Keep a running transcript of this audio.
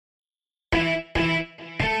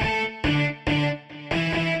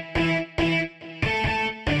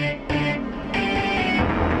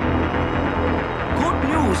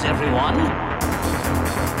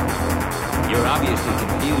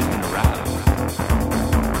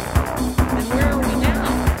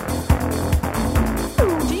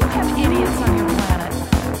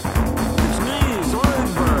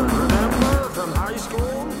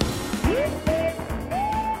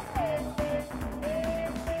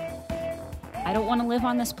I don't want to live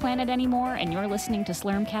on this planet anymore, and you're listening to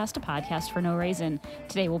Slurmcast, a podcast for no reason.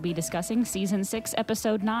 Today we'll be discussing Season 6,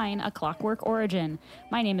 Episode 9, A Clockwork Origin.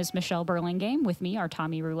 My name is Michelle Burlingame. With me are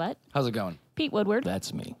Tommy Roulette. How's it going? Pete Woodward.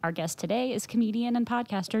 That's me. Our guest today is comedian and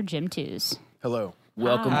podcaster Jim Tews. Hello.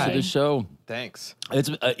 Welcome Hi. to the show. Thanks. It's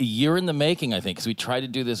a year in the making, I think, because we tried to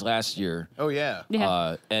do this last year. Oh, yeah.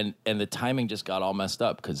 Yeah. And the timing just got all messed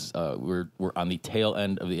up because we're on the tail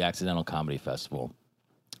end of the Accidental Comedy Festival.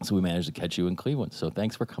 So we managed to catch you in Cleveland. So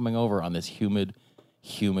thanks for coming over on this humid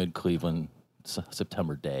Cleveland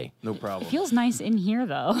September day. No problem. It feels nice in here,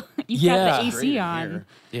 though. You've Yeah. got the Great AC in on,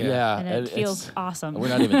 here. Yeah. and it feels awesome. We're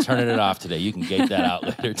not even turning it off today. You can gate that out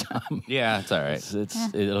later, Tom. Yeah, it's all right.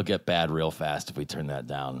 It'll get bad real fast if we turn that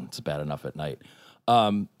down. It's bad enough at night.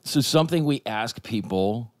 So something we ask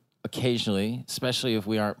people occasionally, especially if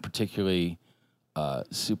we aren't particularly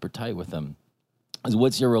super tight with them, is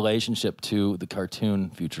what's your relationship to the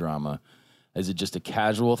cartoon Futurama? Is it just a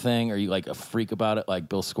casual thing? Are you like a freak about it like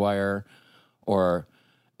Bill Squire? Or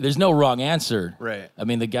there's no wrong answer. Right. I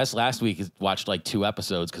mean, the guest last week watched like 2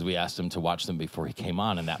 episodes because we asked him to watch them before he came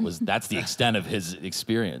on, and that's the extent of his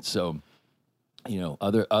experience. So, you know,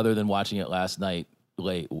 other than watching it last night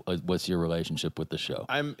late, what's your relationship with the show?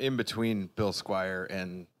 I'm in between Bill Squire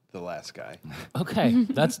and the last guy. Okay,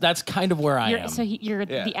 that's kind of where I am. So you're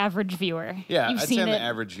Yeah. the average viewer. Yeah, You've I'd seen say I'm it. the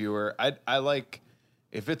average viewer. I like,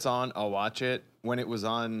 if it's on, I'll watch it. When it was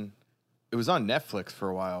on Netflix for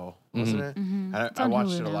a while, wasn't it? I on watched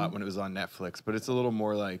Hulu it a now. lot when it was on Netflix, but it's a little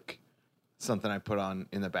more like something I put on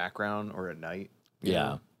in the background or at night. you Yeah.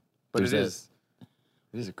 know? But There's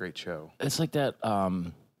it is a great show. It's like that.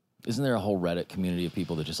 Isn't there a whole Reddit community of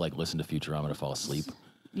people that just like listen to Futurama to fall asleep?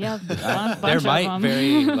 Yeah, There bunch of might them.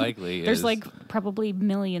 very likely There's is. like probably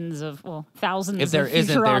millions of, thousands If there of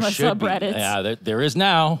isn't, there Futurama should be. subreddits. Yeah, there is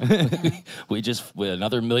now. with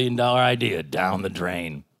another $1 million idea down the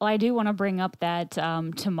drain. Well, I do want to bring up that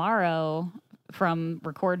tomorrow from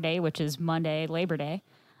record day, which is Monday, Labor Day,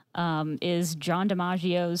 is John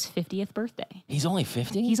DiMaggio's 50th birthday. He's only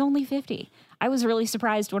 50? He's only 50. I was really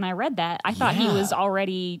surprised when I read that. I thought he Yeah. was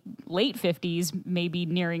already late 50s, maybe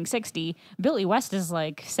nearing 60. Billy West is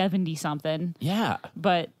like 70-something. Yeah.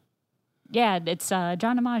 But yeah, it's John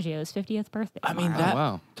DiMaggio's 50th birthday. I mean, tomorrow. that. Oh,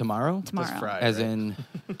 wow. Tomorrow? tomorrow. That's Friday. As right? in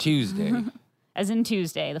Tuesday. As in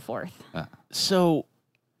Tuesday, the 4th. So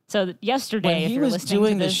So yesterday, When if he you're was listening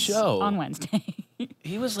doing to the this show- on Wednesday.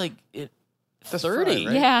 he was like That's 30.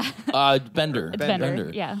 Fry, right? Yeah. Bender. It's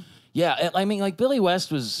Bender. Yeah. Yeah, I mean, like Billy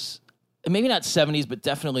West was maybe not 70s, but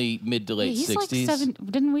definitely mid to late He's 60s. like 7.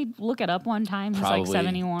 Didn't we look it up one time? He's Probably, like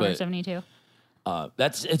 71 or but- 72.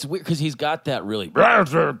 It's weird because he's got that really,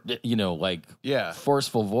 like Yeah.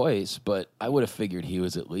 forceful voice. But I would have figured he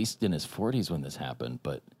was at least in his 40s when this happened.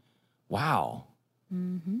 But wow,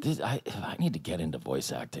 I need to get into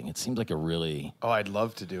voice acting. It seems like a really Oh, I'd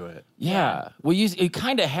love to do it. yeah. Well, you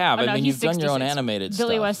kind of have. Oh, I no, mean, he's you've done your own 66. animated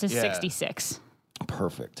Billy stuff. West is Yeah. 66.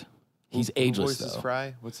 Perfect. He's Who ageless voices though.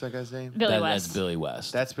 Fry? What's that guy's name? Billy That's West. Billy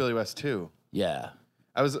West. That's Billy West too. yeah.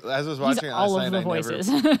 As I was He's watching it last all of night, the voices.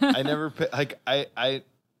 I never like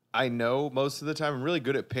I know most of the time. I'm really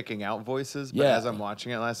good at picking out voices, but Yeah. as I'm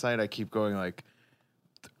watching it last night, I keep going like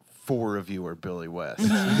 4 of you are Billy West. And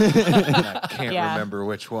I can't Yeah. remember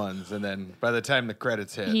which ones. And then by the time the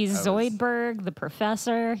credits hit, He's I was- Zoidberg, the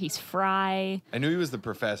professor. He's Fry. I knew he was the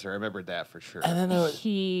professor. I remembered that for sure. And then there was,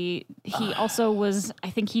 He also was.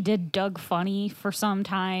 I think he did Doug Funny for some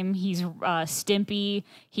time. He's Stimpy.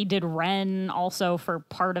 He did Ren also for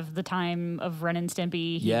part of the time of Ren and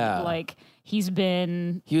Stimpy. Yeah. like he's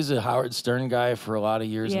been. he was a Howard Stern guy for a lot of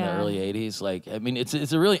years in the Yeah. early 80s. Like, I mean, it's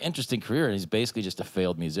a really interesting career, and he's basically just a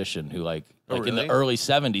failed musician who, like Oh, in the really? early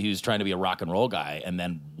 70s, he was trying to be a rock and roll guy and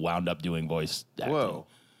then wound up doing voice acting. Whoa,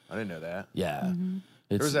 I didn't know that. Mm-hmm. Yeah.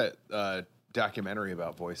 There It's, was that documentary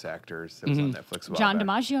about voice actors that was on Netflix. A while John back.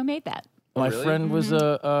 DiMaggio made that. my really? friend was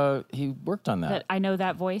he worked on That that. I know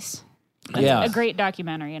that voice. That's Yeah. a great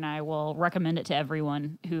documentary, and I will recommend it to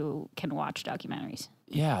everyone who can watch documentaries.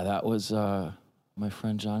 Yeah, that was my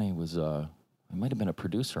friend Johnny was he might have been a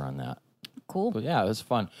producer on that. Cool. But yeah, it was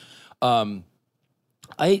fun.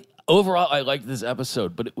 I liked this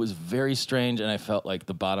episode, but it was very strange, and I felt like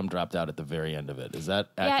the bottom dropped out at the very end of it. Is that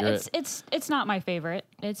accurate? Yeah, it's not my favorite.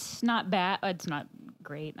 It's not bad. It's not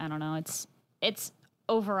great. I don't know. It's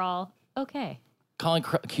overall okay. Calling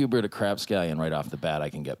Kubert a crap scallion right off the bat, I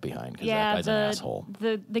can get behind because Yeah, that guy's an asshole.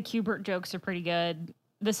 the Kubert jokes are pretty good.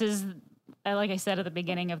 This is, like I said at the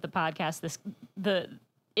beginning of the podcast, the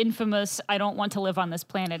infamous "I don't want to live on this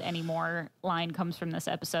planet anymore" line comes from this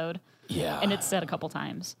episode, Yeah, and it's said a couple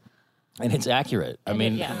times. and it's accurate. I And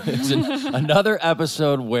mean, yeah. it's another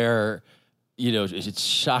episode where you know, it's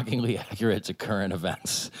shockingly accurate to current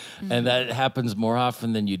events. And that happens more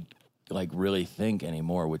often than you'd like really think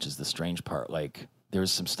anymore, which is the strange part. Like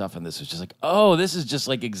there's some stuff in this that's just like, oh, this is just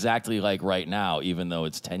like exactly like right now, even though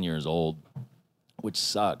it's 10 years old, which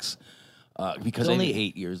sucks. Because It's only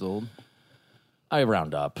 8 years old. I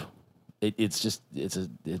round up. It's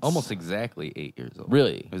Almost exactly 8 years old.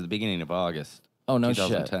 Really? It was the beginning of August. Oh, no shit.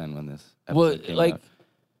 2010 when this Well, episode came like, out.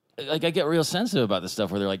 I get real sensitive about this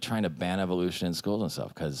stuff where they're like trying to ban evolution in schools and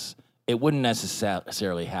stuff because it wouldn't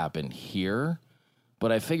necessarily happen here.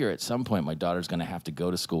 But I figure at some point my daughter's going to have to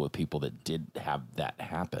go to school with people that did have that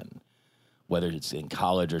happen, whether it's in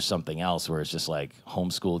college or something else where it's just like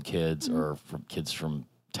homeschooled kids or from kids from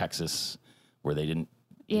Texas where they didn't,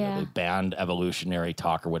 you know, they banned evolutionary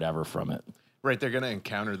talk or whatever from it. Right, they're going to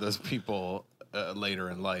encounter those people later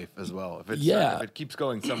in life as well. If it keeps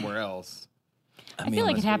going somewhere else. I feel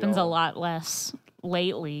like it happens a lot less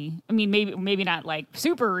lately. I mean, maybe not like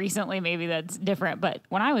super recently. Maybe that's different. But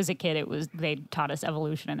when I was a kid, they taught us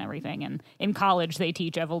evolution and everything. And in college, they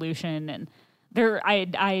teach evolution. And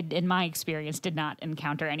I in my experience, did not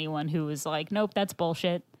encounter anyone who was like, "Nope, that's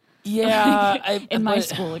bullshit." Yeah, in my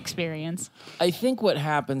school experience. I think what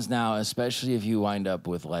happens now, especially if you wind up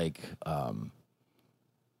with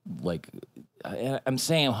I'm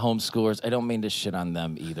saying homeschoolers. I don't mean to shit on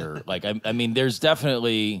them either. Like, I mean, there's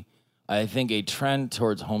definitely, I think, a trend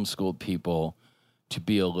towards homeschooled people to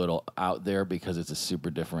be a little out there because it's a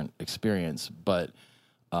super different experience. But,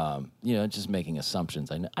 you know, just making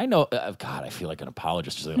assumptions. I know. God, I feel like an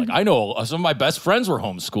apologist. Just like I know some of my best friends were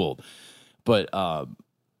homeschooled, but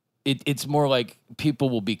it's more like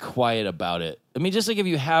people will be quiet about it. I mean, just like if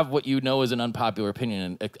you have what you know is an unpopular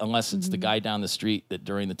opinion, unless it's the guy down the street that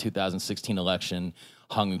during the 2016 election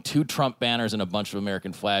hung 2 Trump banners and a bunch of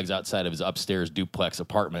American flags outside of his upstairs duplex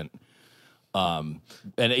apartment. And,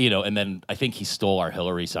 you know, and then I think he stole our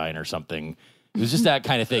Hillary sign or something. It was just that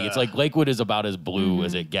kind of thing. It's like Lakewood is about as blue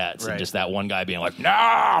as it gets. Right. And just that one guy being like, nah,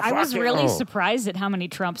 I was really surprised at how many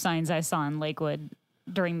Trump signs I saw in Lakewood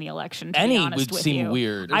during the election, to be honest would with seem you.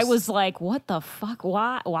 weird. I was like, what the fuck?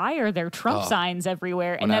 Why are there Trump signs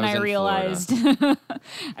everywhere? And then I realized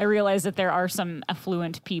I realized that there are some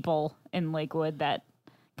affluent people in Lakewood that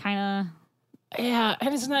kind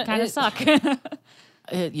of suck.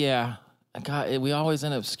 Yeah. God, we always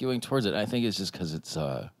end up skewing towards it. I think it's just because it's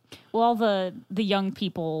well, all the young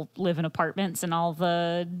people live in apartments, and all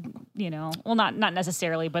the, you know, well, not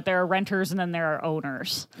necessarily, but there are renters and then there are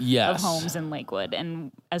owners of homes in Lakewood.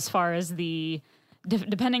 And as far as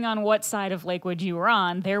depending on what side of Lakewood you were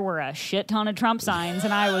on, there were a shit ton of Trump signs,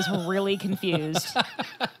 and I was really confused.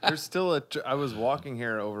 There's still I was walking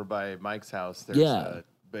here over by Mike's house. There's a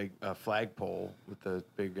big flagpole with the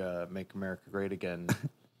big Make America Great Again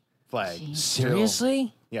flag. Jeez.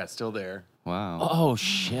 Seriously? Yeah, it's still there. Wow. Oh,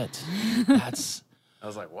 shit. That's... I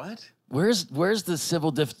was like, what? Where's the civil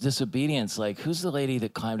disobedience? Like, who's the lady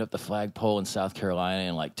that climbed up the flagpole in South Carolina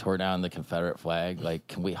and, like, tore down the Confederate flag? Like,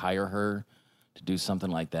 can we hire her to do something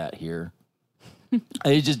like that here?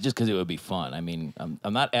 It's just because it would be fun. I mean,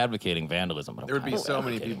 I'm not advocating vandalism. But there would be so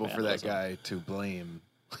many people for that guy to blame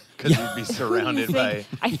because he'd be surrounded by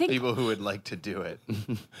people who would like to do it.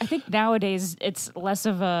 I think nowadays it's less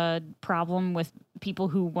of a problem with people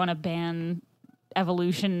who want to ban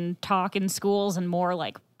evolution talk in schools and more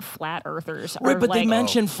like flat earthers. Right, but like, they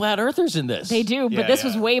mention flat earthers in this. They do, but this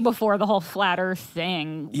was way before the whole flat earth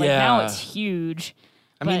thing. Like now it's huge.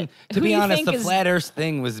 I mean, to be honest, the flat Earth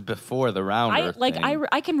thing was before the round Earth thing.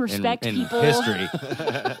 I can respect in people. history.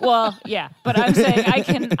 Well, yeah, but I'm saying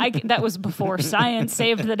I can. That was before science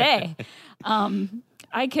saved the day.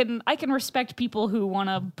 I can respect people who want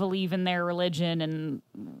to believe in their religion and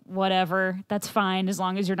whatever. That's fine as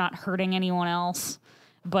long as you're not hurting anyone else.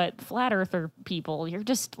 But flat earther people, you're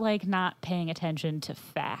just like not paying attention to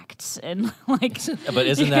facts and like. But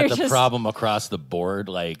isn't that the problem across the board?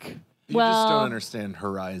 Like. You just don't understand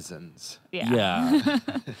horizons. Yeah.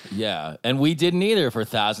 Yeah. And we didn't either for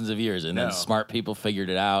thousands of years. And then smart people figured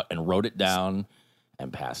it out and wrote it down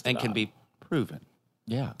and passed it and can be proven.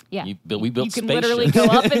 Yeah. Yeah. We built You can spaceships. literally go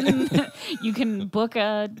up and you can book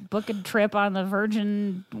a trip on the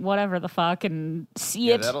Virgin whatever the fuck and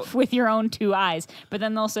see it with your own 2 eyes. But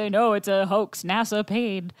then they'll say, no, it's a hoax. NASA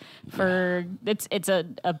paid for it's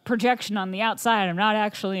a projection on the outside. I'm not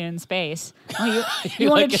actually in space. Well, you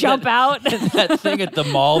want to jump out? That thing at the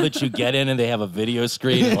mall that you get in and they have a video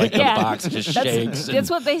screen and like the box just shakes. That's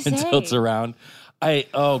what they say. And tilts around.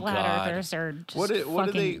 Flat God. earthers are just what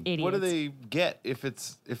do they idiots. What do they get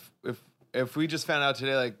if we just found out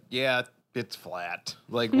today? Like, it's flat.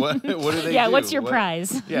 Like, what do they yeah, do? what's your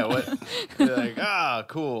prize? Yeah, what? They're like,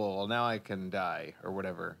 cool, now I can die, or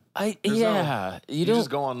whatever. You just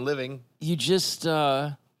go on living. You just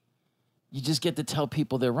get to tell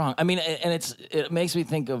people they're wrong. I mean, and it makes me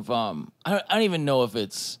think of, I don't even know if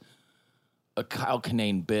it's a Kyle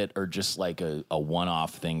Kinane bit or just like a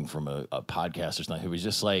one-off thing from a podcast or something. It was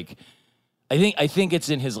just like, I think it's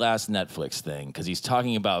in his last Netflix thing because he's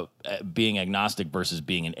talking about being agnostic versus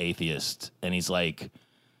being an atheist, and he's like,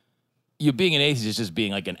 you being an atheist is just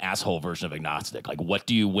being like an asshole version of agnostic. Like, what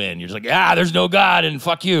do you win? You're just like, there's no God and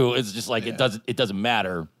fuck you. It's just like it doesn't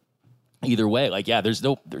matter either way. Like, there's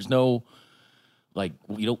no like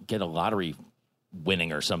you don't get a lottery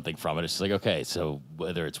winning or something from it. It's just like, okay, so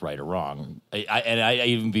whether it's right or wrong. I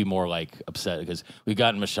even be more like upset because we've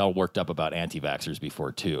gotten Michelle worked up about anti-vaxxers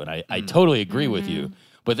before too, and I totally agree with you.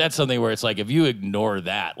 But that's something where it's like if you ignore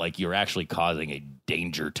that, like you're actually causing a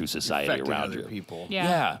danger to society around other you. People.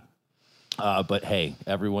 Yeah. But hey,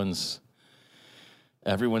 everyone's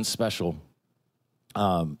special.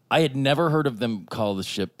 I had never heard of them call the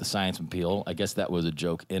ship the Science Mobile. I guess that was a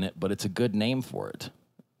joke in it, but it's a good name for it.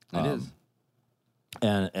 It is.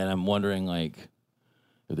 And I'm wondering, like,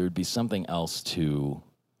 if there would be something else to,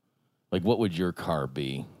 like, what would your car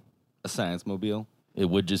be? A Science Mobile. It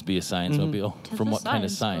would just be a Science Mobile? From what kind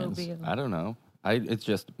of science? Mobile. I don't know. It's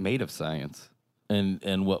just made of science.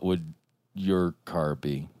 And what would your car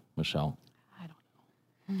be, Michelle? I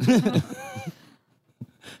don't know.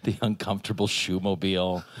 The uncomfortable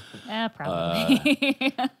shoe-mobile.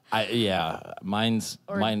 Probably. Mine.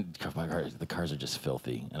 The cars are just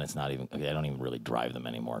filthy, and it's not even. I don't even really drive them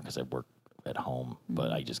anymore because I work at home.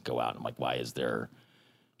 But I just go out and I'm like, why is there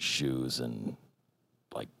shoes and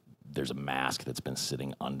like there's a mask that's been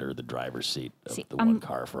sitting under the driver's seat of the one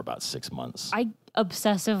car for about 6 months. I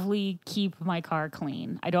obsessively keep my car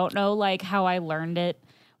clean. I don't know like how I learned it.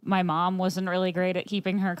 My mom wasn't really great at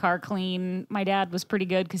keeping her car clean. My dad was pretty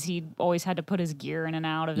good because he always had to put his gear in and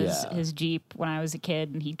out of his Jeep when I was a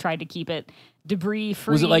kid, and he tried to keep it debris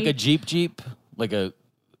free. Was it like a Jeep? Like a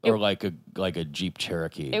Jeep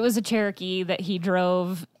Cherokee? It was a Cherokee that he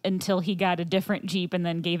drove until he got a different Jeep and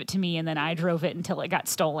then gave it to me, and then I drove it until it got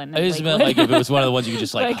stolen. I just meant like if it was one of the ones you could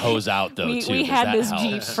just like hose out though. We had this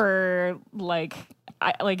Jeep for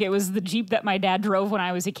it was the Jeep that my dad drove when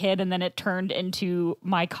I was a kid, and then it turned into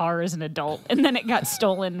my car as an adult, and then it got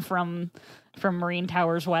stolen from Marine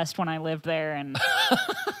Towers West when I lived there, and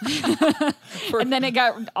and then it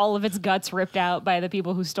got all of its guts ripped out by the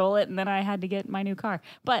people who stole it, and then I had to get my new car.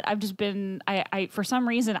 But I've just been I for some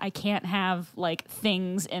reason I can't have like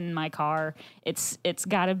things in my car. It's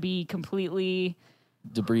got to be completely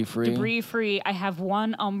debris free. I have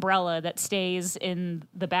one umbrella that stays in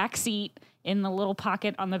the back seat in the little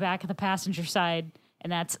pocket on the back of the passenger side,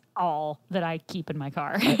 and that's all that I keep in my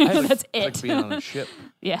car. That's it. Like being on a ship.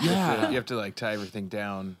 Yeah. You have to like tie everything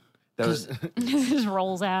down. It just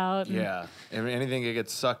rolls out. Yeah. And anything that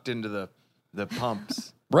gets sucked into the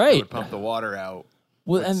pumps, right? Would pump the water out.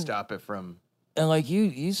 And stop it from. And like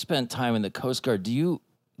you spent time in the Coast Guard. Do you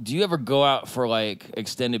ever go out for like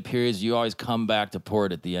extended periods? You always come back to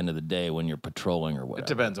port at the end of the day when you're patrolling or whatever. It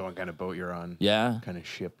depends on what kind of boat you're on. Yeah. What kind of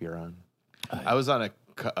ship you're on. I was on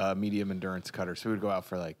a medium endurance cutter, so we would go out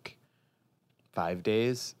for like 5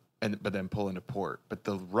 days, but then pull into port. But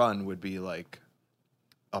the run would be like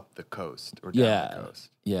up the coast or down the coast.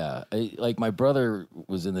 Yeah, like my brother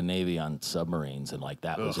was in the Navy on submarines, and like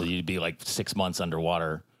that was you'd be like 6 months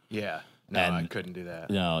underwater. Yeah. No, I couldn't do that.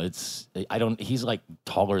 No, he's like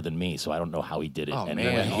taller than me, so I don't know how he did it. Oh,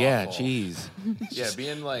 anyway. man. Yeah, jeez. Yeah,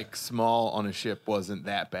 being like small on a ship wasn't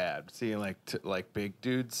that bad. Seeing like big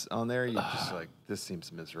dudes on there, you're just like, this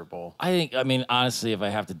seems miserable. I mean, honestly, if I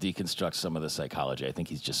have to deconstruct some of the psychology, I think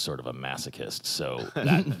he's just sort of a masochist. So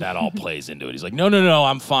that all plays into it. He's like, no,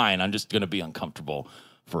 I'm fine. I'm just going to be uncomfortable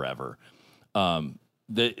forever.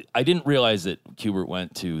 I didn't realize that Kubert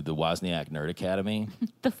went to the Wozniak Nerd Academy.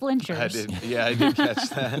 The Flinchers. I did catch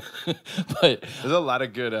that. But there's a lot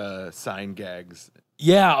of good sign gags.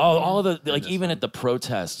 Yeah, all the like even at the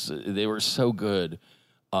protests, they were so good.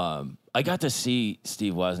 I got to see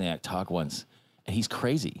Steve Wozniak talk once, and he's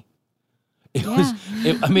crazy.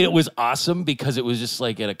 It was awesome because it was just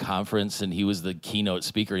like at a conference, and he was the keynote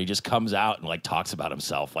speaker, and he just comes out and like talks about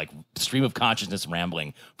himself, like stream of consciousness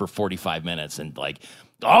rambling for 45 minutes, and like,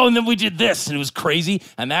 and then we did this, and it was crazy,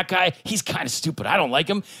 and that guy, he's kind of stupid. I don't like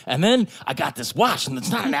him. And then I got this watch, and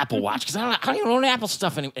it's not an Apple watch because I don't even own Apple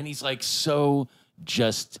stuff, and he's like so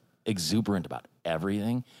just exuberant about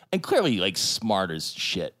everything, and clearly like smart as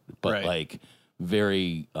shit, but like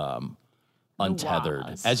very untethered,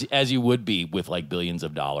 as you would be with like billions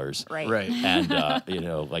of dollars, Right. And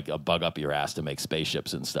like a bug up your ass to make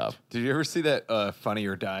spaceships and stuff. Did you ever see that Funny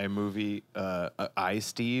or Die movie, I,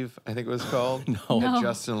 Steve, I think it was called? No. Had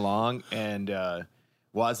Justin Long, and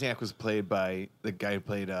Wozniak was played by the guy who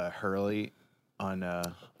played Hurley on Lost.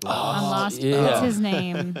 On Lost. Yeah. What's his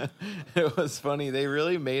name? It was funny. They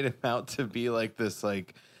really made him out to be like this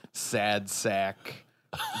like sad sack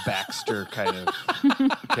Baxter kind of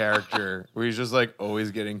character where he's just like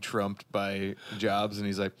always getting trumped by jobs, and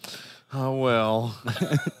he's like, oh well.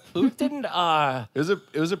 Who didn't? It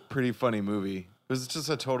was a pretty funny movie. It was just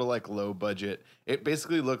a total like low budget. It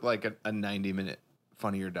basically looked like a 90-minute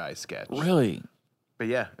Funny or Die sketch. Really? But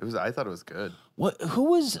yeah, it was. I thought it was good. What? Who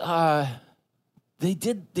was? They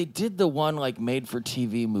did the one like made for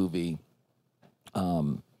TV movie.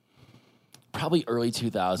 Probably early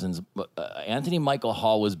 2000s. Anthony Michael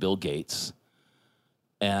Hall was Bill Gates,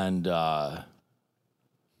 and God,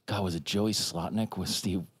 was it Joey Slotnick with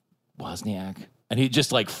Steve Wozniak? And he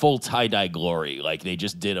just like full tie-dye glory. Like they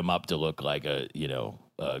just did him up to look like a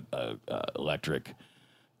electric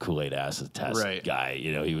Kool-Aid acid test guy.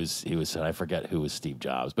 He was. I forget who was Steve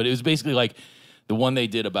Jobs, but it was basically like the one they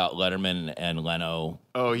did about Letterman and Leno.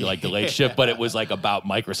 Oh yeah, like the Late Shift, but it was like about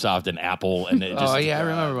Microsoft and Apple, and it just. Oh yeah, I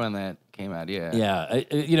remember when that came out. Yeah, yeah.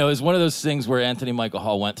 It was one of those things where Anthony Michael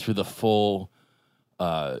Hall went through the full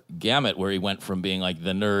gamut, where he went from being like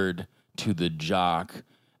the nerd to the jock,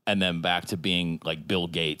 and then back to being like Bill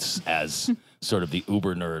Gates as sort of the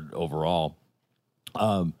uber nerd overall.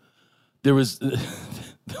 There was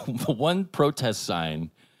the one protest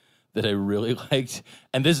sign that I really liked,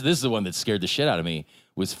 and this is the one that scared the shit out of me,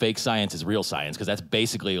 was fake science is real science, because that's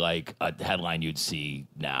basically like a headline you'd see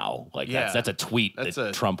now. Like that's a tweet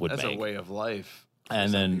that Trump would make. That's a way of life.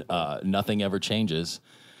 And then nothing ever changes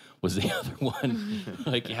was the other one.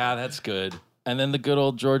 Like, yeah, that's good. And then the good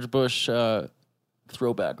old George Bush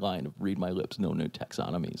throwback line of "Read my lips, no new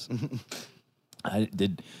taxonomies."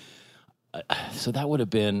 So that would have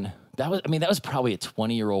been that was probably a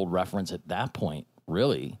 20-year-old reference at that point,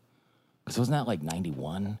 really. Because wasn't that like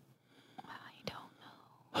 91? I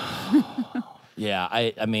don't know. Yeah,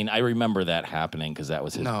 I remember that happening because that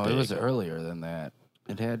was his. No, it was earlier than that.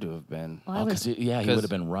 It had to have been. Well, he would have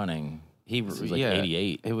been running. He was like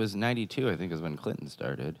 88. It was 92, I think, is when Clinton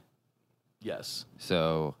started. Yes.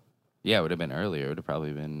 So, yeah, it would have been earlier. It would have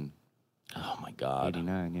probably been. Oh my God.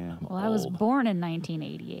 89, yeah. Well, I was born in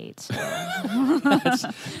 1988. So.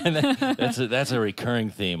 that's a recurring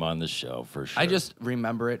theme on the show for sure. I just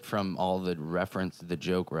remember it from all the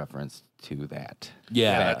joke reference to that.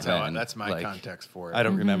 Yeah, that's my context for it. I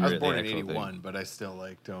don't remember. I was born in 81, but I still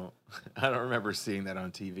don't. I don't remember seeing that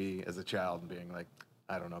on TV as a child and being like,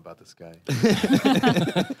 I don't know about this guy.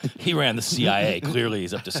 He ran the CIA. Clearly,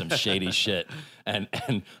 he's up to some shady shit. And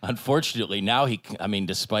unfortunately, now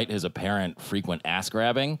despite his apparent frequent ass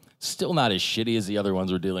grabbing, still not as shitty as the other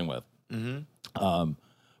ones we're dealing with. Mm-hmm.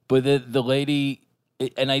 But the lady,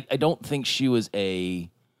 and I don't think she was I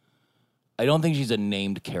don't think she's a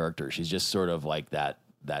named character. She's just sort of like that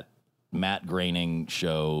Matt Groening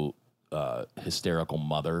show hysterical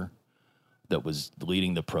mother that was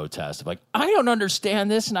leading the protest of like, I don't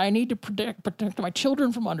understand this and I need to protect my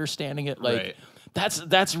children from understanding it. Like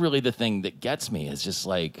that's really the thing that gets me. It's just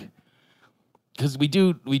like, because we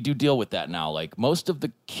do deal with that now. Like most of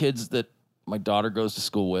the kids that my daughter goes to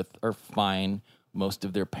school with are fine. Most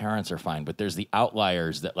of their parents are fine, but there's the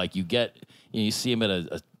outliers that like you see them at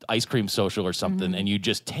a ice cream social or something, and you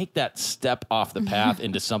just take that step off the path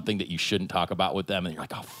into something that you shouldn't talk about with them, and you're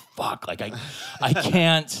like, oh fuck, like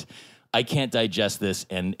I can't digest this,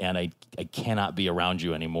 and I cannot be around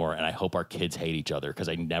you anymore, and I hope our kids hate each other because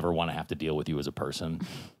I never want to have to deal with you as a person.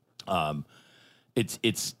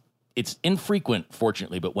 It's infrequent,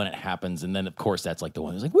 fortunately, but when it happens, and then of course that's like the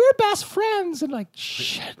one who's like, we're best friends, and like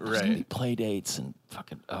shit, there's gonna be play dates and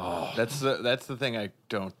fucking That's the thing I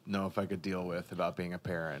don't know if I could deal with about being a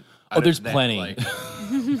parent. There's plenty. Like,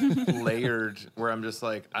 layered where I'm just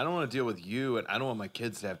like, I don't want to deal with you, and I don't want my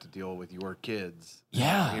kids to have to deal with your kids.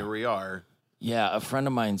 Yeah. And here we are. Yeah, a friend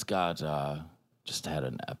of mine's got just had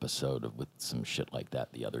an episode with some shit like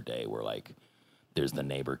that the other day where like there's the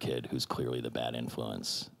neighbor kid who's clearly the bad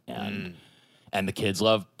influence, and the kids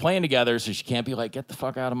love playing together, so she can't be like, get the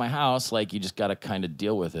fuck out of my house. Like, you just got to kind of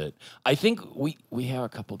deal with it. I think we have a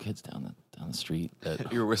couple kids down the street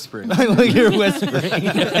that You're whispering. You're whispering.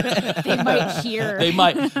 They might hear.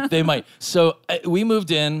 They might. So we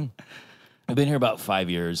moved in. I've been here about 5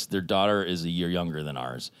 years. Their daughter is a year younger than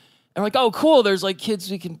ours. And we're like, oh, cool. There's like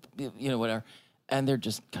kids we can, whatever. And they're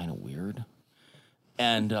just kind of weird.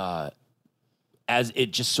 And as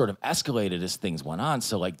it just sort of escalated as things went on.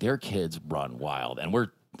 So like their kids run wild, and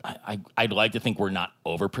I'd like to think we're not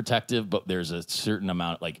overprotective, but there's a certain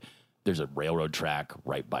amount, like there's a railroad track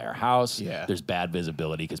right by our house. Yeah. There's bad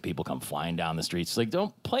visibility because people come flying down the streets. It's like,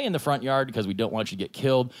 don't play in the front yard because we don't want you to get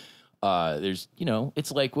killed. There's,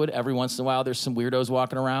 it's Lakewood. Every once in a while, there's some weirdos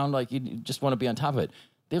walking around. Like, you just want to be on top of it.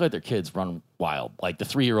 They let their kids run wild. Like, the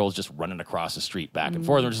 3-year-old's just running across the street back and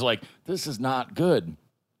forth. They're just like, this is not good.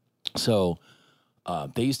 So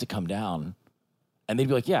they used to come down, and they'd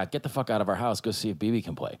be like, yeah, get the fuck out of our house. Go see if BB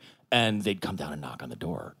can play. And they'd come down and knock on the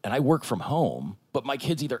door. And I work from home, but my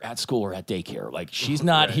kid's either at school or at daycare. Like, she's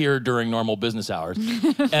not here during normal business hours.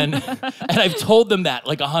 and I've told them that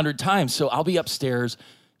like 100 times. So I'll be upstairs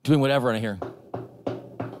doing whatever, and I hear...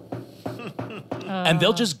 And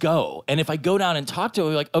they'll just go. And if I go down and talk to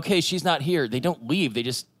them, like, okay, she's not here. They don't leave. They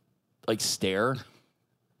just, like, stare.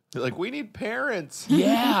 They're like, we need parents.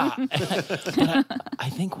 Yeah. But I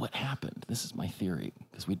think what happened, this is my theory,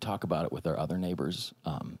 because we talk about it with our other neighbors.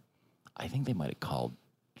 I think they might have called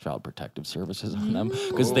Child Protective Services on them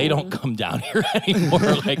because they don't come down here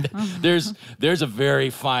anymore. Like, there's a very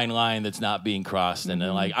fine line that's not being crossed. And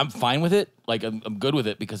they're like, I'm fine with it. Like, I'm good with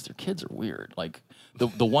it because their kids are weird. Like,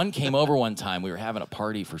 the one came over one time. We were having a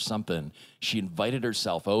party for something. She invited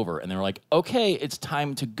herself over, and they were like, okay, it's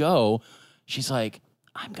time to go. She's like,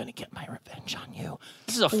 I'm going to get my revenge on you.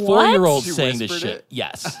 This is a 4-year-old saying this shit. It?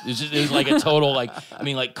 Yes. It was like a total,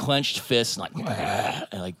 like, clenched fists, and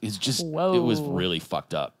like it's just, Whoa. It was really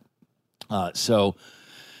fucked up. So,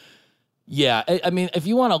 yeah, if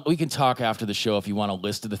you want to, we can talk after the show if you want a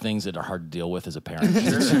list of the things that are hard to deal with as a parent.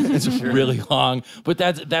 It's really long, but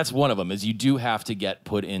that's one of them, is you do have to get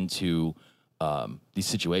put into these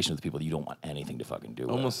situations with people that you don't want anything to fucking do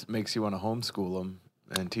with. Almost makes you want to homeschool them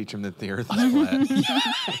and teach them that the earth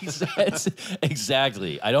is flat.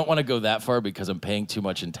 Exactly. I don't want to go that far because I'm paying too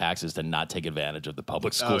much in taxes to not take advantage of the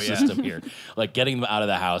public school system here. Like, getting them out of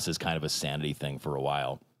the house is kind of a sanity thing for a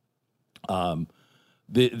while. I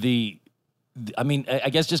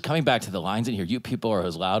guess just coming back to the lines in here, you people are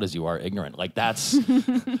as loud as you are ignorant. Like, that's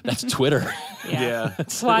Twitter. Yeah.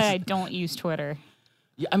 That's why I don't use Twitter.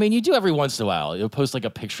 Yeah, you do every once in a while. You'll post like a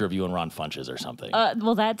picture of you and Ron Funches or something.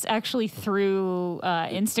 Well, that's actually through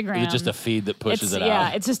Instagram. Is it just a feed that pushes it out?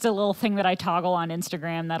 Yeah, it's just a little thing that I toggle on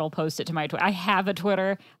Instagram that'll post it to my Twitter. I have a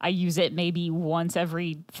Twitter. I use it maybe once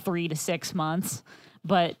every 3 to 6 months.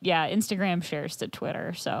 But yeah, Instagram shares to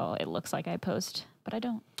Twitter, so it looks like I post, but I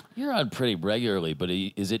don't. You're on pretty regularly, but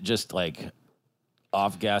is it just like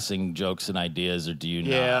off-gassing jokes and ideas, or do you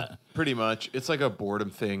not? Yeah, pretty much. It's like a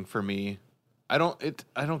boredom thing for me. I don't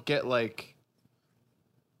get, like,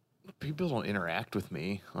 people don't interact with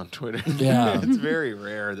me on Twitter. Yeah. It's very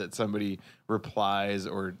rare that somebody replies,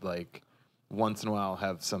 or like once in a while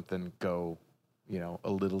have something go, a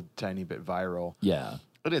little tiny bit viral. Yeah.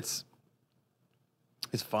 But it's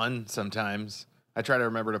fun sometimes. I try to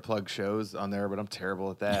remember to plug shows on there, but I'm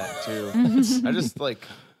terrible at that too.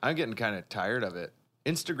 I'm getting kind of tired of it.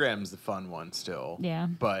 Instagram's the fun one still. Yeah.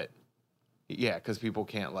 But yeah, because people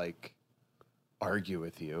can't like argue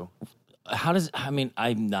with you.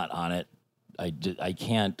 I'm not on it. I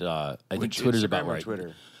can't. I think Twitter's Instagram about or right.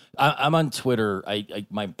 Twitter? I'm on Twitter.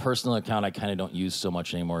 My personal account I kind of don't use so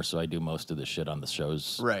much anymore, so I do most of the shit on the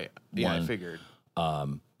shows. Right. Yeah, I figured.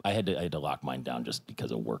 I had to lock mine down just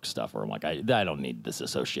because of work stuff, or I'm like, I don't need this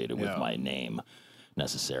associated with my name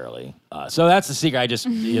necessarily. So that's the secret. I just,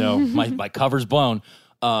 my cover's blown.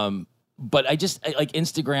 But like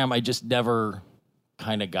Instagram, I just never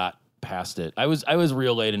kind of got past it. I was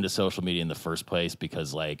real late into social media in the first place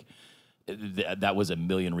because like that was a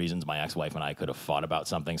million reasons my ex-wife and I could have fought about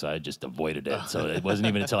something, so I just avoided it. So it wasn't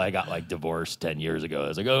even until I got like divorced 10 years ago I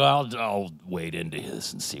was like, I'll wade into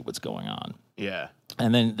this and see what's going on. Yeah.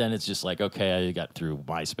 And then it's just like, okay, I got through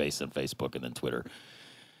MySpace and Facebook and then Twitter,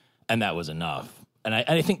 and that was enough. And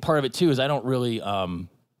I think part of it too is I don't really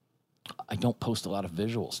I don't post a lot of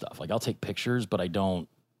visual stuff. Like, I'll take pictures, but I don't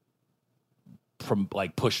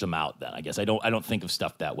push them out. Then I guess I don't think of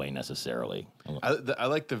stuff that way necessarily. I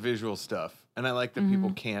like the visual stuff, and I like that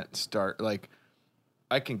people can't start, like,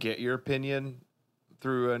 I can get your opinion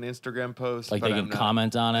through an Instagram post, like they can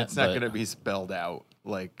comment on it. It's not going to be spelled out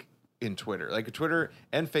like in Twitter. Like Twitter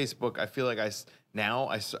and Facebook, I feel like I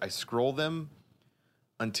scroll them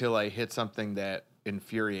until I hit something that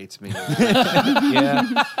infuriates me.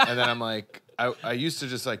 Yeah, and then I'm like, I used to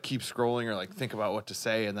just like keep scrolling or like think about what to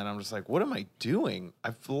say, and then I'm just like, what am I doing?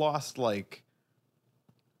 I've lost like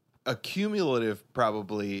a cumulative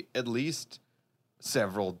probably at least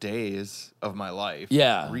several days of my life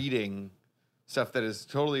reading stuff that is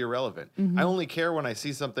totally irrelevant. I only care when I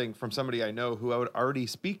see something from somebody I know who I would already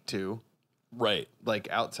speak to, right? Like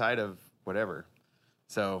outside of whatever.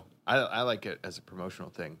 So I like it as a promotional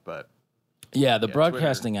thing, but yeah, the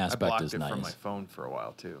broadcasting Twitter, aspect I blocked is it nice. from my phone for a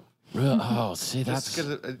while too. Oh, see, that's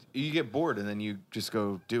because you get bored and then you just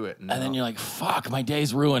go do it, and then you're like, "Fuck, my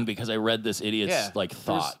day's ruined because I read this idiot's like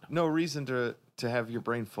thought." There's no reason to have your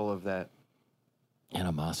brain full of that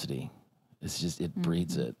animosity. It's just it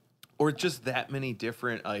breeds it, or just that many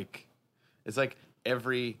different like. It's like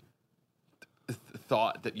every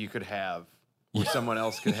thought that you could have, or someone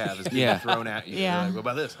else could have, is being thrown at you. Yeah. Like, what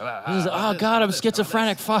about this? Oh God, I'm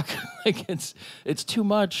schizophrenic. Fuck, like it's too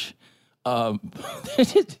much.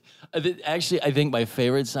 Actually, I think my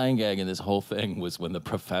favorite sign gag in this whole thing was when the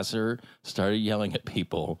professor started yelling at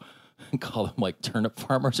people and call them like turnip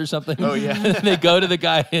farmers or something. Oh yeah, and they go to the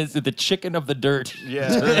guy is the chicken of the dirt.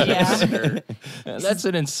 Yeah. That's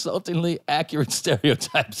an insultingly accurate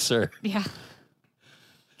stereotype, sir. Yeah.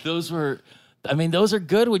 Those are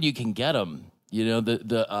good when you can get them. You know,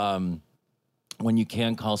 the when you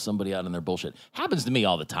can call somebody out on their bullshit. Happens to me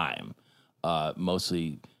all the time,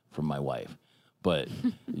 mostly from my wife. But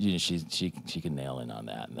you know, she can nail in on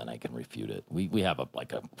that, and then I can refute it. We have a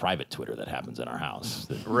private Twitter that happens in our house.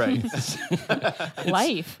 Right.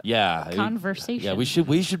 Life. Yeah. Conversation. Yeah, we should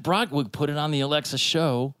we'll put it on the Alexa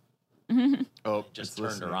show. Oh, just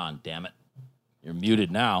turned her on. Damn it, you're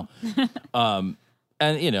muted now.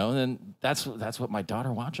 And you know, then that's what my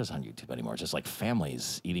daughter watches on YouTube anymore. It's just like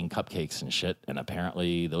families eating cupcakes and shit. And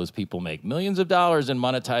apparently, those people make millions of dollars in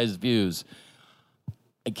monetized views.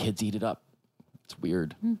 And kids eat it up. It's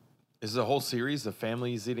weird. Is it a whole series of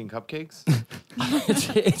families eating cupcakes?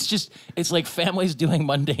 it's like families doing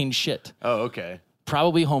mundane shit. Oh, okay.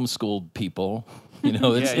 Probably homeschooled people. You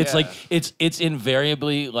know, it's like it's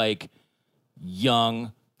invariably like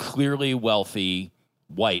young, clearly wealthy,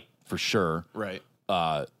 white for sure. Right.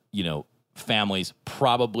 You know, families,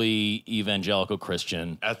 probably evangelical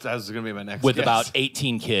Christian. That was going to be my next with guess. about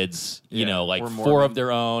 18 kids, you know, like 4 Mormon. of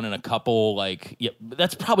their own and a couple like, yeah,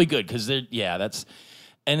 that's probably good because that's,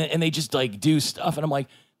 and they just like do stuff. And I'm like,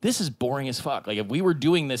 this is boring as fuck. Like if we were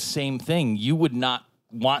doing this same thing, you would not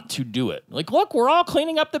want to do it. Like, look, we're all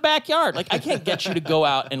cleaning up the backyard. Like I can't get you to go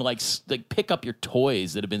out and like pick up your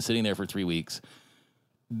toys that have been sitting there for 3 weeks.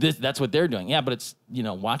 That's what they're doing. Yeah, but it's, you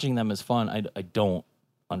know, watching them is fun. I don't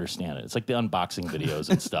understand it. It's like the unboxing videos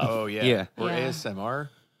and stuff. Oh yeah. Yeah. Or ASMR.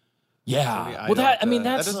 Yeah. That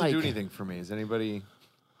that's doesn't like do anything for me. Is anybody?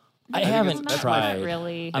 I haven't Not tried.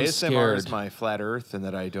 really. I'm ASMR scared. is my flat Earth, and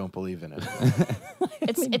that I don't believe in it.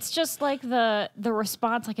 It's just like the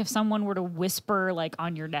response, like if someone were to whisper like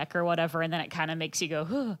on your neck or whatever, and then it kind of makes you go,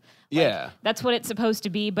 huh. Yeah. That's what it's supposed to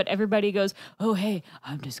be, but everybody goes, oh, hey,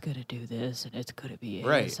 I'm just going to do this, and it's going to be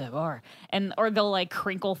ASMR. And, or they'll, like,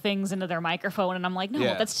 crinkle things into their microphone, and I'm like, no,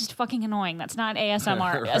 that's just fucking annoying. That's not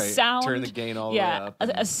ASMR. Right. A sound... Turn the gain all the way up.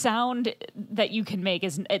 A sound that you can make,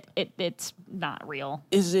 it's not real.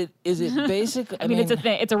 Is it basic? I mean, it's a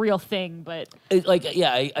thing. It's a real thing, but...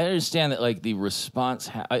 I understand that, like, the response...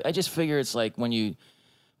 I just figure it's like when you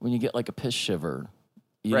get, like, a piss shiver...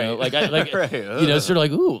 You know, like right. You know, sort of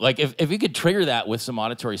like, ooh, like if you could trigger that with some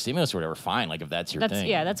auditory stimulus or whatever, fine. Like if that's your thing.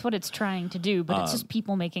 Yeah, that's what it's trying to do. But it's just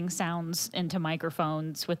people making sounds into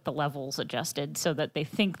microphones with the levels adjusted so that they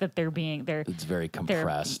think that it's very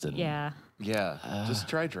compressed and yeah. Yeah, just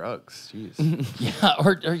try drugs. Jeez. Yeah,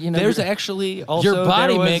 or you know, There's actually also your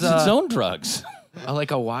body there was, makes its own drugs.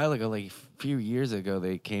 Like a while ago, like a few years ago,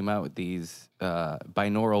 they came out with these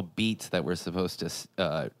binaural beats that were supposed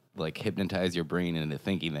to like hypnotize your brain into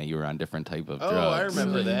thinking that you were on different type of drugs. Oh, I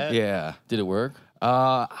remember that. Yeah. Did it work?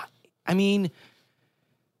 I mean,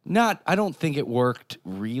 I don't think it worked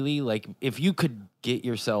really. Like, if you could get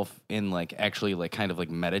yourself in, like, actually, like, kind of, like,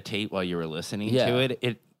 meditate while you were listening to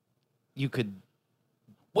it, you could,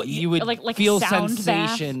 you would like feel sound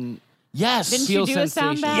sensation. bath? Yes. Didn't feel you do a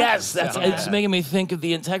sound sensation. bath? Yes, it's making me think of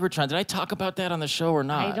the Integratron. Did I talk about that on the show or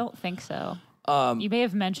not? I don't think so. You may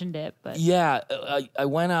have mentioned it, but... Yeah, I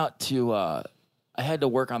went out to... I had to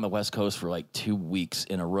work on the West Coast for like 2 weeks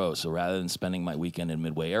in a row. So rather than spending my weekend in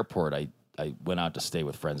Midway Airport, I went out to stay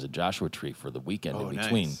with friends at Joshua Tree for the weekend in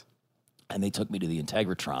between. Nice. And they took me to the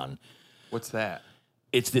Integratron. What's that?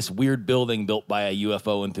 It's this weird building built by a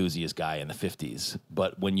UFO enthusiast guy in the 50s.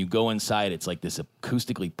 But when you go inside, it's like this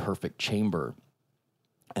acoustically perfect chamber.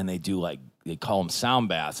 And they call them sound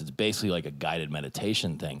baths. It's basically like a guided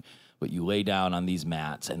meditation thing. But you lay down on these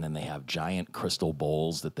mats, and then they have giant crystal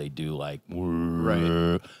bowls that they do like,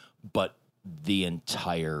 Right. But the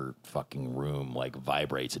entire fucking room like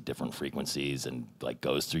vibrates at different frequencies and like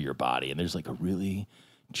goes through your body. And there's like a really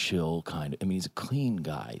chill kind of. I mean, he's a clean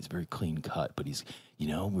guy. He's very clean cut, but he's,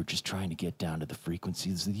 we're just trying to get down to the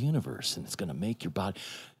frequencies of the universe, and it's going to make your body.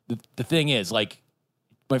 The thing is, like,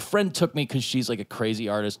 my friend took me because she's like a crazy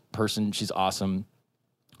artist person. She's awesome.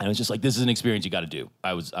 And I was just like, this is an experience you got to do.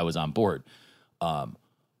 I was on board.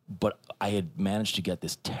 But I had managed to get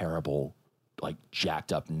this terrible, like,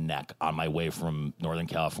 jacked up neck on my way from Northern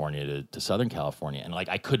California to Southern California. And, like,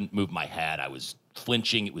 I couldn't move my head. I was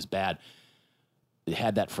flinching. It was bad. They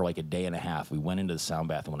had that for like a day and a half. We went into the sound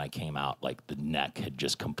bath, and when I came out, like, the neck had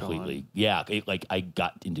just completely, I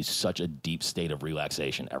got into such a deep state of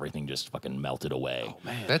relaxation. Everything just fucking melted away. Oh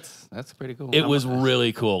man, that's pretty cool. It was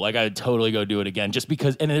really cool. Like, I'd totally go do it again, just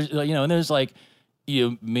because. And there's, and there's like,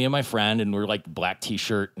 me and my friend, and we're like black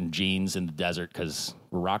t-shirt and jeans in the desert because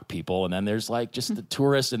we're rock people. And then there's like just the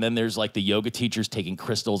tourists, and then there's like the yoga teachers taking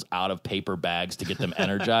crystals out of paper bags to get them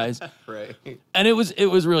energized. Right. And it was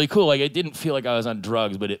really cool. Like, I didn't feel like I was on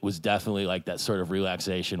drugs, but it was definitely like that sort of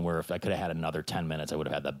relaxation where if I could have had another 10 minutes, I would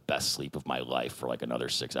have had the best sleep of my life for like another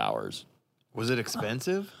 6 hours. Was it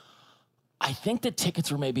expensive? I think the tickets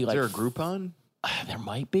were maybe like... Is there a Groupon? There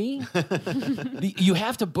might be. You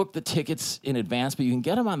have to book the tickets in advance, but you can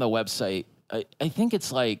get them on the website. I think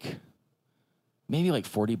it's like maybe like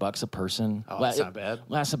 $40 a person. Oh, that's not bad.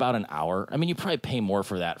 Lasts about an hour. I mean, you probably pay more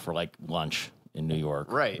for that for like lunch in New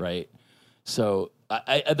York. Right. So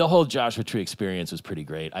the whole Joshua Tree experience was pretty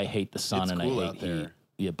great. I hate the sun It's and cool I out hate there. heat.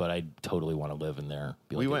 Yeah, but I totally want to live in there.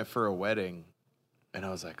 We went for a wedding, and I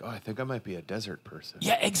was like, oh, I think I might be a desert person.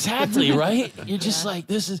 Yeah, exactly, right? You're just like,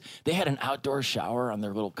 they had an outdoor shower on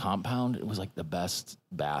their little compound. It was like the best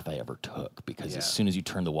bath I ever took because as soon as you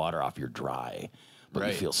turn the water off, you're dry. But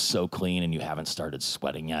you feel so clean and you haven't started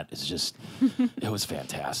sweating yet. It's just, it was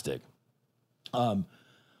fantastic. Wow.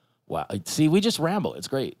 See, we just ramble. It's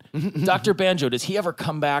great. Dr. Banjo, does he ever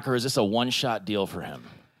come back, or is this a one-shot deal for him?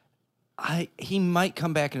 He might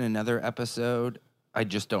come back in another episode. I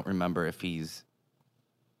just don't remember if he's...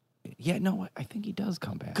 Yeah, no, I think he does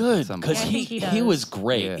come back. Good, because he was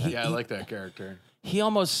great. Yeah. I like that character. He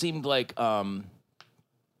almost seemed like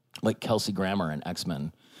Kelsey Grammer in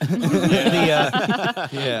X-Men.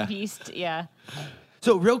 Yeah. Beast, yeah.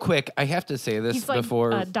 So real quick, I have to say this He's like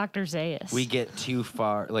before Dr. Zaius. we get too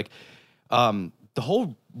far. Like, the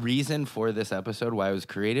whole reason for this episode, why it was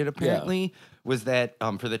created, apparently, was that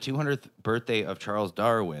for the 200th birthday of Charles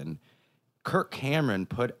Darwin, Kirk Cameron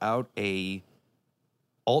put out a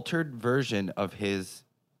altered version of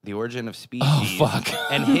The Origin of Species. Oh, fuck.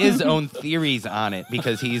 And his own theories on it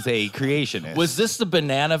because he's a creationist. Was this the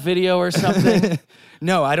banana video or something?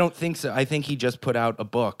 No, I don't think so. I think he just put out a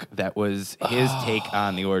book that was his take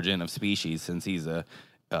on The Origin of Species, since he's a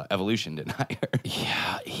evolution denier.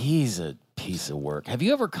 Yeah, he's a piece of work. Have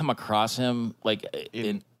you ever come across him, like,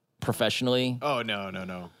 in professionally? Oh, no.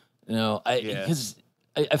 No, because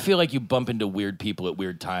I feel like you bump into weird people at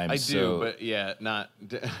weird times. I do, so. but not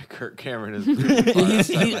Kirk Cameron is pretty far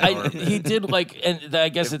outside my orbit. He did, like, and I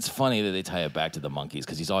guess it's funny that they tie it back to the monkeys,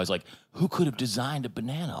 because he's always like, who could have designed a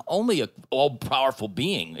banana? Only a all-powerful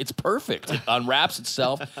being. It's perfect. It unwraps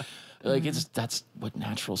itself. Like, that's what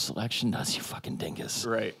natural selection does, you fucking dingus.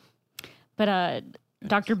 Right. But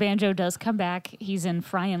Dr. Banjo does come back. He's in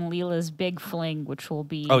Fry and Leela's Big Fling, which will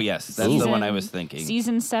be... Oh, yes. That's the one I was thinking.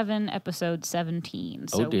 Season 7, episode 17.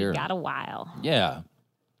 So dear. we got a while. Yeah.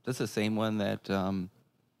 That's the same one that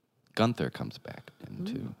Gunther comes back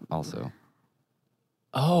into also.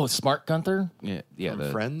 Oh, Smart Gunther? Yeah.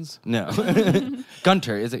 From Friends? No.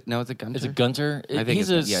 Gunter. Is it? No, is it Gunter? Is it Gunter? I think He's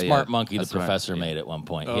a it's- yeah, smart yeah. monkey A the smart- professor yeah. made at one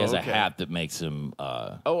point. Oh, He has a okay. hat that makes him...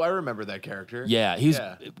 Oh, I remember that character. Yeah,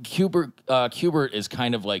 Kubert is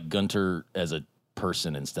kind of like Gunter as a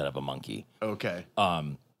person instead of a monkey. Okay.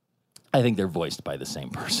 I think they're voiced by the same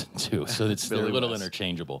person too, so they're a Billy little West.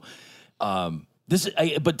 interchangeable.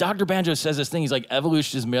 But Dr. Banjo says this thing. He's like,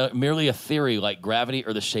 evolution is merely a theory, like gravity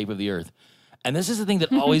or the shape of the Earth. And this is the thing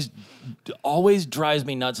that always drives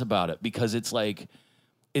me nuts about it, because it's like,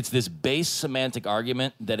 it's this base semantic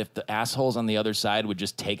argument that if the assholes on the other side would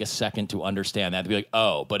just take a second to understand that, they'd be like,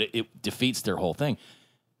 oh, but it defeats their whole thing.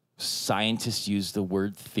 Scientists use the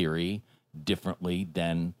word theory differently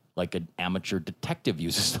than like an amateur detective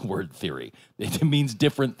uses the word theory. It means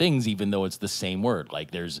different things, even though it's the same word.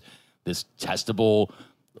 Like, there's this testable,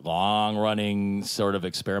 long-running sort of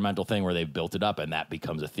experimental thing where they've built it up, and that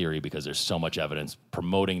becomes a theory because there's so much evidence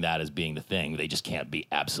promoting that as being the thing. They just can't be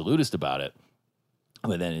absolutist about it.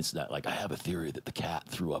 But then it's not like, I have a theory that the cat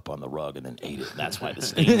threw up on the rug and then ate it, and that's why the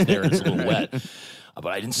stain's there and it's a little wet. But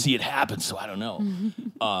I didn't see it happen, so I don't know.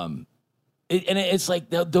 It's like,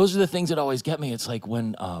 those are the things that always get me. It's like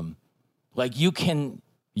when, like, you can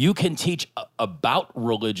You can teach about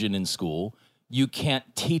religion in school. You can't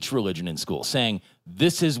teach religion in school. Saying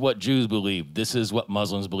this is what Jews believe, this is what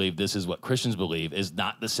Muslims believe, this is what Christians believe is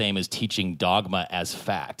not the same as teaching dogma as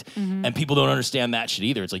fact. And people don't understand that shit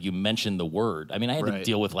either. It's like you mentioned the word. I mean, I had to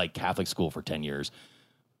deal with like Catholic school for 10 years.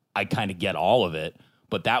 I kind of get all of it,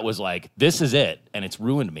 but that was like, this is it, and it's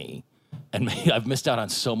ruined me. And I've missed out on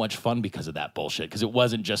so much fun because of that bullshit. Because it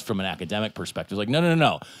wasn't just from an academic perspective. It was like,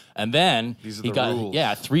 no. And then These are he the got, rules.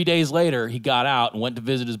 3 days later, he got out and went to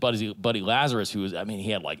visit his buddy Lazarus, who was, I mean,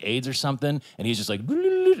 he had like AIDS or something. And he's just like,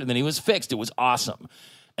 and then he was fixed. It was awesome.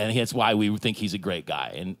 And that's why we think he's a great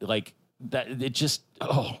guy. And like that, it just,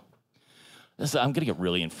 I'm going to get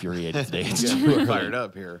really infuriated today. It's too We're early. fired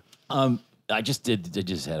up here. I just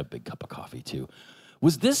had a big cup of coffee too.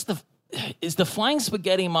 Is the flying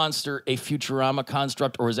spaghetti monster a Futurama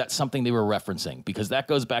construct, or is that something they were referencing? Because that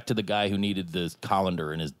goes back to the guy who needed the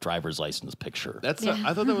colander in his driver's license picture. I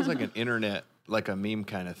thought that was like an internet, like a meme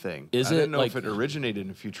kind of thing. Is I it didn't know like- if it originated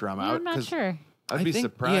in Futurama. I'm not 'cause sure. I'd be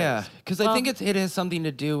surprised. Yeah, because I think it has something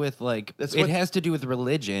to do with like That's it what- has to do with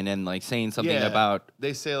religion and like saying something Yeah, about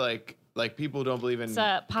they say like people don't believe in It's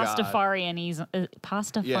God.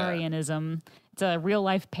 Pastafarianism. It's a real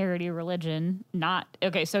life parody religion.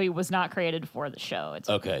 So he was not created for the show. It's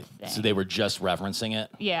a Okay, thing. so they were just referencing it.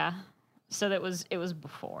 Yeah. So it was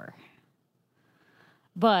before.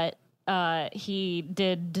 But he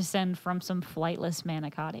did descend from some flightless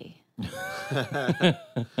manicotti.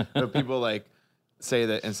 But people like say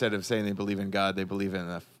that instead of saying they believe in God, they believe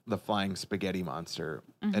in the flying spaghetti monster,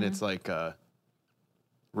 and it's like a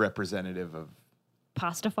representative of.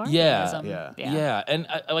 Pastafarianism. Yeah. And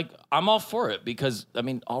I'm all for it because I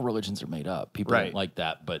mean all religions are made up. People Right. don't like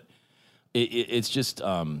that, but it's just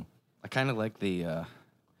I kind of like the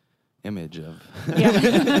image of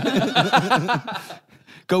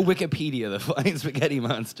go Wikipedia the flying spaghetti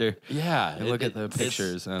monster. yeah. And look at the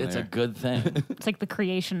pictures on It's there. a good thing. It's like the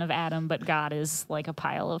creation of Adam, but God is like a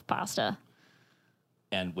pile of pasta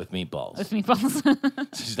And with meatballs. with meatballs.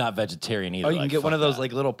 She's not vegetarian either. Oh, you can like, get one fuck of those that.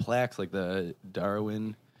 like little plaques like the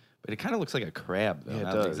Darwin, but it kind of looks like a crab though. Yeah, it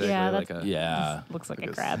not does. exactly Yeah, like that's- a Yeah. Looks like a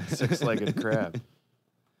a crab. six-legged crab.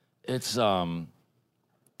 It's I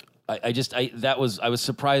was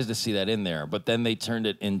surprised to see that in there, but then they turned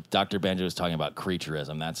it in. Dr. Banjo was talking about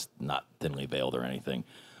creaturism. That's not thinly veiled or anything,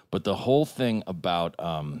 but the whole thing about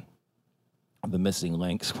the missing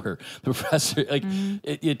links, where the professor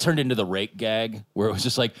it turned into the rake gag, where it was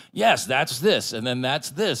just like, yes, that's this, and then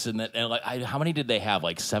that's this, and then how many did they have?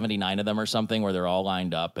 Like 79 of them or something, where they're all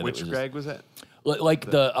lined up. And Which it was Greg was that? like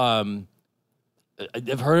the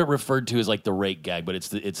I've heard it referred to as like the rake gag, but it's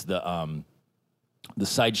the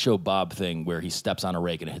Sideshow Bob thing where he steps on a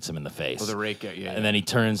rake and it hits him in the face. Oh, the rake, yeah. And then he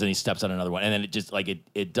turns and he steps on another one, and then it just like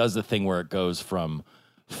it does the thing where it goes from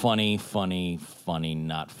funny,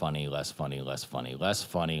 not funny, less funny, less funny, less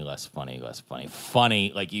funny, less funny, less funny,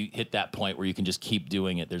 funny. Like you hit that point where you can just keep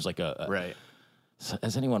doing it. There's like a right. So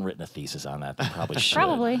has anyone written a thesis on that? They probably should.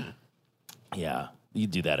 Probably. Yeah. You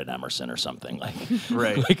do that at Emerson or something, like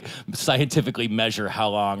Right. like scientifically measure how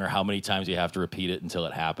long or how many times you have to repeat it until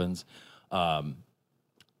it happens.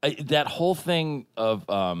 That whole thing of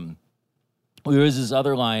there is this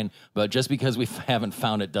other line, but just because we haven't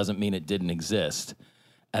found it doesn't mean it didn't exist.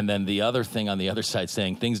 And then the other thing on the other side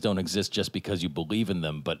saying things don't exist just because you believe in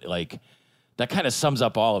them, but like that kind of sums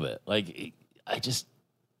up all of it. Like it's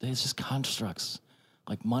just constructs.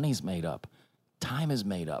 Like money's made up. Time is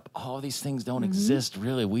made up. All of these things don't exist,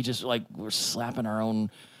 really. We just we're slapping our own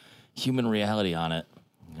human reality on it.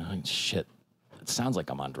 Shit. It sounds like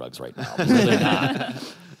I'm on drugs right now. But they're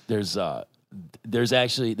not. There's a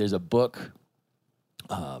book.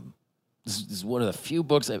 This is one of the few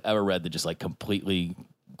books I've ever read that just like completely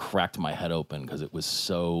cracked my head open because it was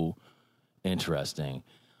so interesting.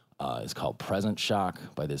 It's called Present Shock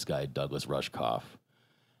by this guy, Douglas Rushkoff.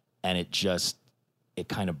 And it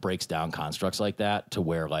kind of breaks down constructs like that to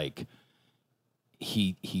where like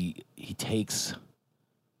he takes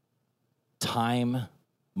time.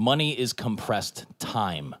 Money is compressed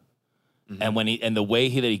time. And and the way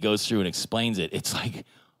that he goes through and explains it, it's like,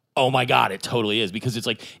 oh my God, it totally is. Because it's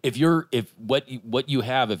like if what you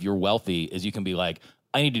have, if you're wealthy, is you can be like,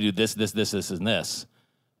 I need to do this, this, this, this, and this.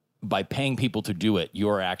 By paying people to do it,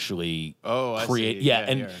 you're actually I see.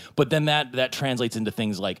 Yeah. But then that translates into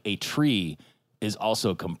things like a tree is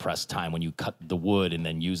also compressed time. When you cut the wood and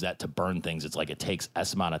then use that to burn things, it's like it takes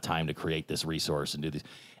S amount of time to create this resource and do this.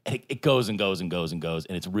 And it goes and goes and goes and goes,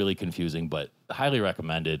 and it's really confusing, but highly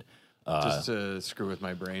recommended. Just to screw with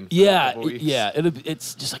my brain. For a Yeah, couple weeks.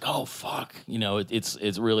 it's just like, oh fuck,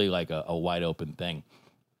 it's really like a wide open thing.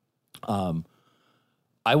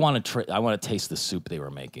 I want to taste the soup they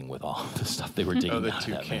were making with all the stuff they were digging the out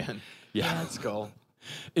at me. toucan. Yeah, Skull.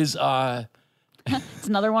 is It's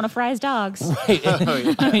another one of Fry's dogs. right.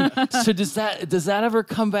 I mean, so does that ever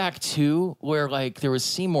come back too? Where like there was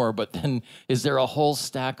Seymour, but then is there a whole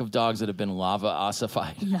stack of dogs that have been lava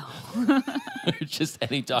ossified? No. Just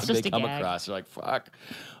any dog It's they just a come gag. across, they're like, fuck.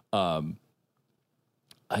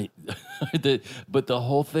 But the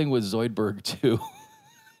whole thing with Zoidberg too.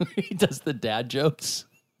 He does the dad jokes.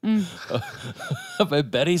 I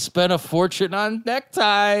bet he spent a fortune on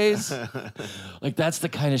neckties. Like that's the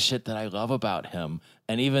kind of shit that I love about him.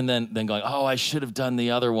 And even then going, oh, I should have done the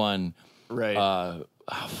other one. Right.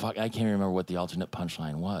 Fuck, I can't remember what the alternate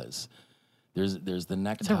punchline was. There's the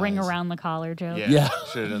neckties. The ring around the collar joke. yeah.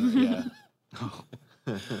 Should have done.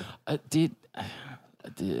 Yeah. Did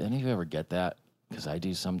any of you ever get that? Because I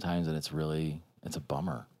do sometimes, and it's a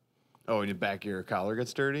bummer. Oh, and your back of your collar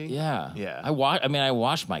gets dirty. Yeah, Yeah. I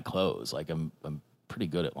wash my clothes. Like I'm pretty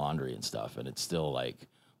good at laundry and stuff, and it's still like,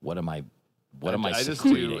 what am I I just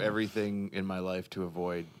secreting? do everything in my life to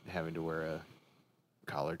avoid having to wear a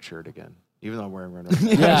collared shirt again, even though I'm wearing one.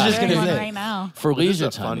 Yeah, Wearing one right now. for This is leisure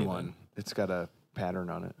a time. fun even. one. It's got a pattern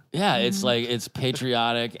on it. Yeah, it's like it's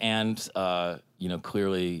patriotic and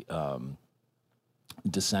clearly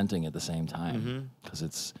dissenting at the same time because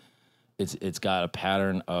it's got a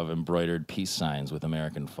pattern of embroidered peace signs with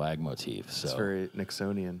American flag motif. So It's very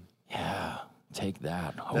Nixonian. yeah, take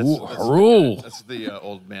that. That's the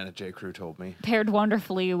old man at J. Crew told me. Paired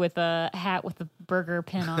wonderfully with a hat with the burger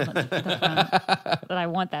pin on the front. That I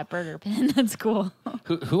want that burger pin. That's cool.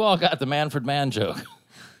 Who all got the Manfred Mann joke?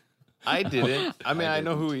 I didn't. I mean, I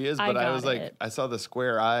know who he is, I but I got was like, it. I saw the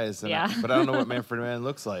square eyes, and Yeah. but I don't know what Manfred Mann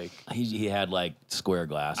looks like. He had like square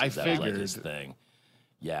glasses. I That was like his figured. thing.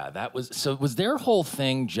 Yeah, that was so. Was their whole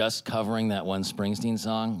thing just covering that one Springsteen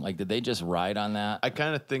song? Like, did they just ride on that? I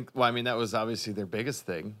kind of think. Well, I mean, that was obviously their biggest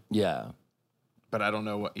thing, Yeah. but I don't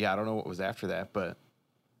know what. Yeah, I don't know what was after that, but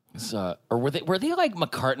So, or were they like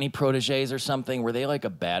McCartney proteges or something? Were they like a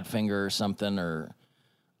Badfinger or something? Or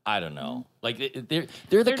I don't know. Like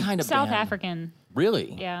they're the kind of South band, African.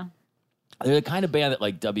 Really? Yeah. They're the kind of band that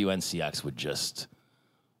like WNCX would just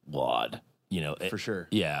laud. for sure.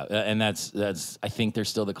 Yeah, and that's. I think they're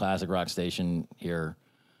still the classic rock station here.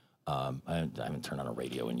 I haven't turned on a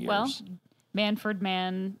radio in years. Well, Manfred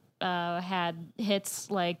Mann had hits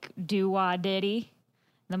like Do Wah Diddy,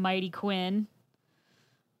 The Mighty Quinn.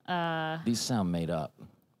 These sound made up.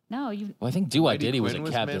 No, you. Well, I think Do I Mighty Diddy was a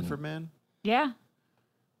Quinn Captain. Manfred Mann. Yeah.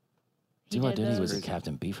 He Do I did Diddy those. was a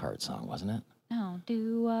Captain Beefheart song, wasn't it? No,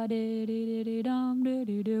 do I diddy dum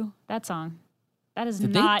do do. That song. That is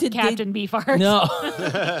Did they- not did they- Captain Beefheart. No.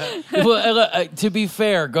 Well, to be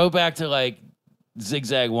fair, go back to like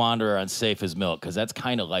Zigzag Wanderer on Safe as Milk because that's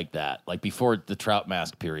kind of like that. Like before the Trout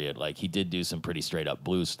Mask period, like he did do some pretty straight up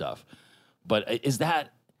blues stuff. But is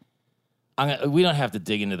that? We don't have to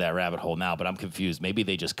dig into that rabbit hole now, but I'm confused. Maybe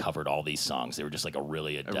they just covered all these songs. They were just like a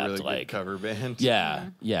really adept, A really good like cover band. yeah.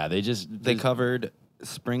 They covered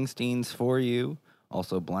Springsteen's For You,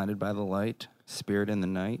 also Blinded by the Light, Spirit in the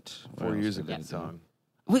Night. What 4 else years did ago they do? song.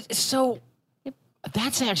 So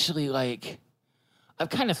that's actually like I've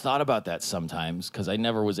kind of thought about that sometimes because I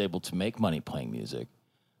never was able to make money playing music.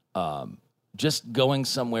 Just going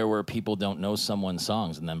somewhere where people don't know someone's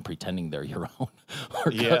songs and then pretending they're your own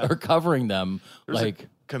or, Yeah. or covering them. There was Like, a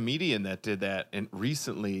comedian that did that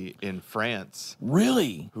recently in France,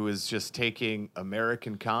 really? who is just taking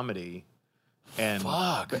American comedy and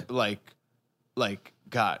Fuck. like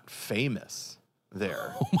got famous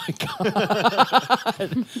there. Oh my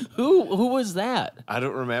God. Who was that? I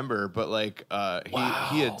don't remember, but like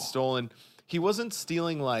he had stolen. He wasn't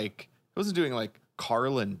stealing like he wasn't doing like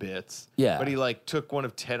Carlin bits. Yeah. but he like took one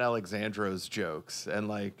of Ted Alexandro's jokes and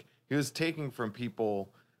like he was taking from people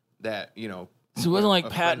that So it wasn't like a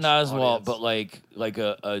Patton French Oswalt, audience. but like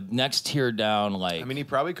a next tier down, like I mean, he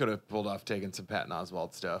probably could have pulled off taking some Patton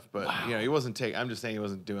Oswalt stuff, but he wasn't taking. I'm just saying he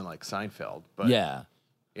wasn't doing like Seinfeld. But yeah.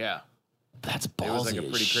 yeah, That's it ballsy was like a as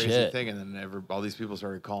pretty shit. crazy thing, and then all these people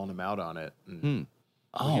started calling him out on it. And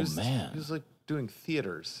Oh he was, man. he was like doing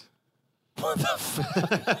theaters. Well,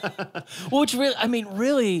 which really, I mean,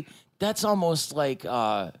 really, that's almost like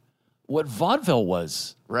what vaudeville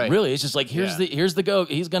was. Right. Really, it's just like here's Yeah. the go.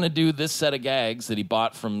 He's gonna do this set of gags that he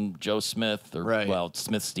bought from Joe Smith or Right. well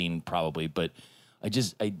Smithstein probably. But I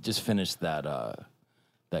just finished that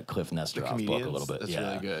Cliff The Nesteroff book comedians. a little bit. That's yeah.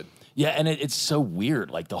 really good. Yeah, and it's so weird.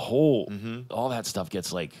 Like the whole all that stuff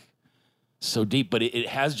gets like so deep, but it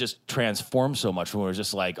has just transformed so much from where it's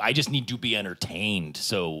just like I just need to be entertained.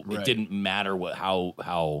 So it Right. didn't matter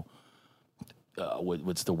how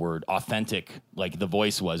what's the word? Authentic, like the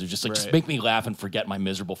voice was. It was just like, just Right. make me laugh and forget my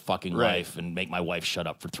miserable fucking Right. life and make my wife shut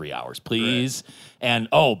up for 3 hours, please. And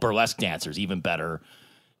oh, burlesque dancers, even better.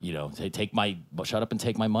 You know, shut up and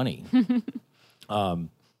take my money. It's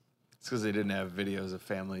because they didn't have videos of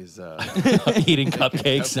families. Eating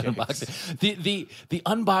cupcakes and unboxing. The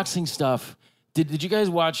unboxing stuff. Did you guys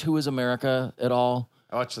watch Who Is America at all?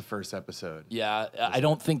 I watched the first episode. Yeah, I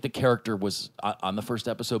don't think the character was on the first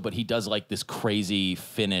episode, but he does like this crazy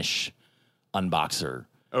Finnish unboxer.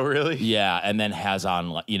 Oh, really? Yeah, and then has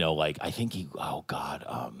on, you know, like I think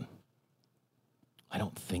I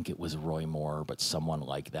don't think it was Roy Moore, but someone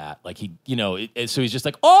like that. Like he, you know, so he's just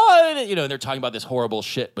like, oh, you know, and they're talking about this horrible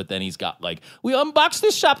shit, but then he's got like, we unboxed the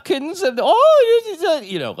Shopkins and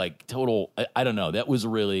you know, like total, I don't know. That was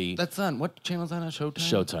really That's on what channel's on Showtime?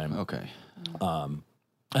 Showtime. Okay.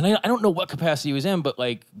 And I don't know what capacity he was in, but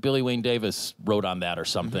like Billy Wayne Davis wrote on that or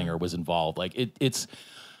something or was involved. Like it's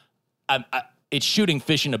shooting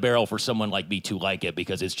fish in a barrel for someone like me to like it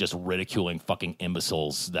because it's just ridiculing fucking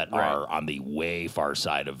imbeciles that are on the way far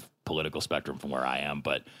side of political spectrum from where I am.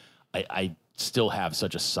 But I still have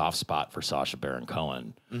such a soft spot for Sacha Baron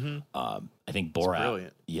Cohen. I think Borat.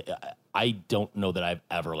 brilliant. Yeah, I don't know that I've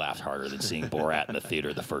ever laughed harder than seeing Borat in the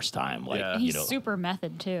theater the first time. Like, Yeah. you He's know, super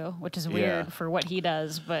method too, which is weird for what he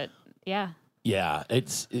does, but yeah. yeah,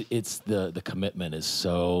 it's the commitment is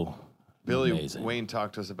so Billy amazing. Wayne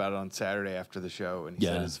talked to us about it on Saturday after the show, and he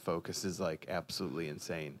Yeah. said his focus is like absolutely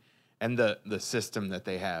insane, and the system that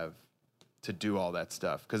they have to do all that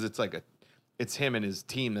stuff because it's like it's him and his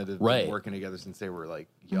team that have Right. been working together since they were like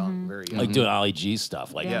young, very young. Like doing Ollie G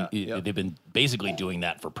stuff. Like Yeah. Yep. they've been basically doing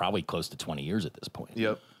that for probably close to 20 years at this point.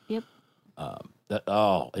 Yep. Yep.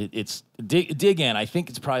 It's dig in. I think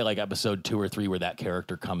it's probably like episode 2 or 3 where that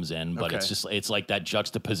character comes in, but Okay. it's like that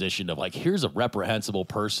juxtaposition of like, here's a reprehensible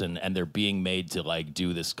person and they're being made to like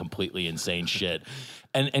do this completely insane shit.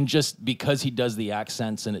 And just because he does the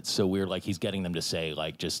accents and it's so weird, like he's getting them to say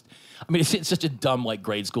like just, I mean, it's such a dumb like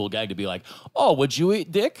grade school gag to be like, oh, would you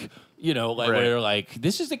eat dick? You know, like Right. where they're like,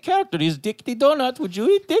 this is the character, he's Dick the Donut. Would you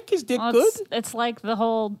eat dick? Is dick Well, good? it's like the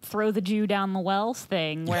whole throw the Jew down the wells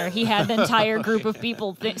thing where he had the entire group of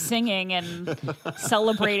people singing and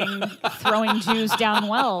celebrating throwing Jews down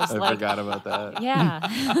wells. I like, forgot about that. yeah.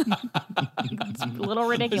 It's a little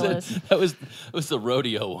ridiculous. That was the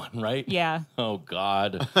rodeo one, right? Yeah. Oh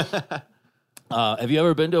God. Have you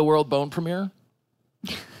ever been to a World Bone premiere?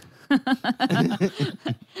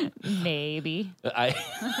 Maybe. I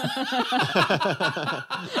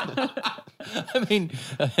mean,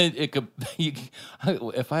 it could.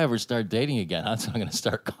 If I ever start dating again, that's what I'm going to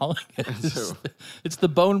start calling it. It's the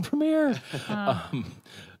Bone premiere.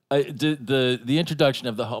 The introduction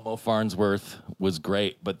of the Homo Farnsworth was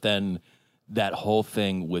great, but then that whole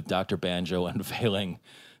thing with Dr. Banjo unveiling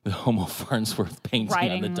the Homo Farnsworth painting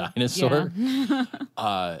Writing, on the dinosaur.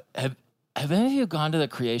 Have any of you gone to the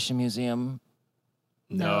Creation Museum?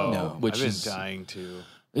 No. Which I've been is- dying to.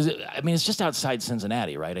 Is it? I mean, it's just outside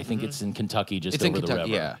Cincinnati, right? I think it's in Kentucky, just It's over in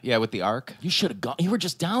Kentucky. the river. Yeah, with the Ark. You should have gone. You were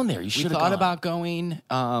just down there. You We should have thought gone. about going.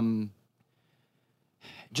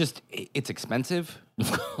 Just it's expensive.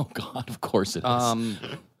 Oh God, of course it is.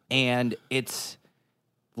 And it's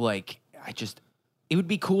like it would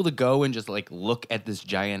be cool to go and just like look at this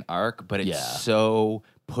giant ark, but it's Yeah. so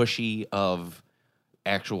pushy of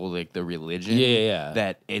actual like the religion Yeah.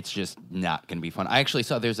 that it's just not going to be fun. I actually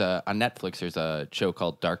saw on Netflix there's a show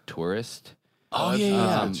called Dark Tourist. Oh That's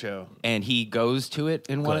yeah. a good show. And he goes to it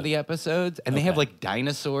in one of Good. the episodes, and they have Okay. like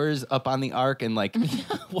dinosaurs up on the ark and like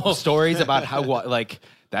stories about how like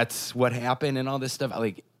that's what happened and all this stuff.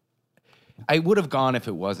 Like, I would have gone if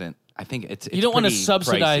it wasn't. I think it's You don't want to pretty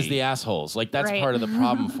subsidize pricey. the assholes. Like that's Right. part of the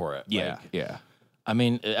problem for it. Yeah, Like, yeah. I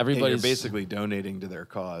mean, Hey, you're everybody's basically donating to their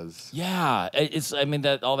cause. Yeah, it's. I mean,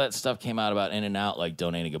 that all that stuff came out about In-N-Out, like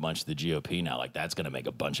donating a bunch to the GOP now. Like that's going to make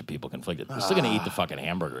a bunch of people conflicted. They're still going to eat the fucking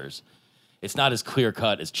hamburgers. It's not as clear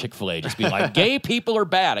cut as Chick-fil-A. Just be like, gay people are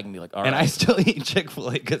bad. I can be like, all right. And I still eat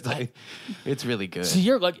Chick-fil-A because it's really good. So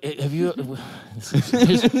you're like, have you?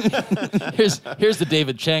 Here's the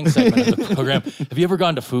David Chang segment of the program. Have you ever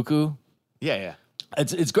gone to Fuku? Yeah.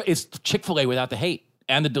 It's great. It's Chick-fil-A without the hate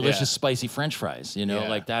and the delicious Yeah. spicy French fries. You know, Yeah.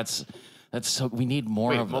 like that's so. We need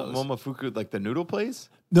more Wait, of those. Momofuku, like the noodle place?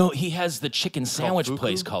 No, he has the chicken sandwich Fuku?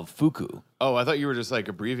 place called Fuku. Oh, I thought you were just like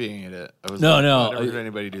abbreviating it. I was No, like, no, I never heard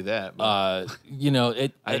anybody do that. but- You know,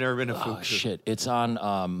 I've never been to Oh Fuku. shit! It's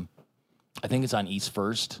on. I think it's on East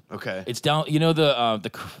First. Okay. It's down. You know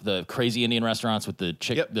the crazy Indian restaurants with the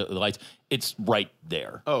Yep. the lights. It's right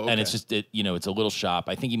there. Oh, and it's okay. just it's a little shop.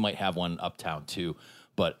 I think you might have one uptown too,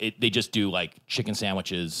 but they just do like chicken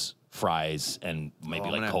sandwiches fries and maybe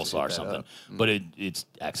I'm like gonna have to coleslaw or hit that something. up. But it's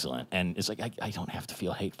excellent, and it's like I don't have to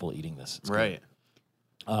feel hateful eating this. It's good.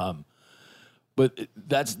 Right. But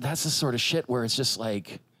that's the sort of shit where it's just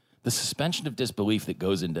like the suspension of disbelief that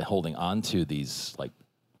goes into holding on to these like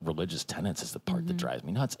religious tenets is the part that drives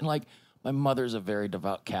me nuts. And like my mother's a very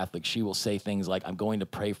devout Catholic. She will say things like, "I'm going to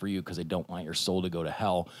pray for you because I don't want your soul to go to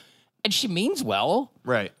hell," and she means well.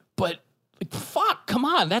 Right. But like, fuck, come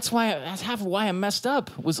on. That's half of why I'm messed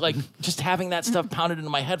up. Was like just having that stuff pounded into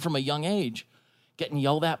my head from a young age, getting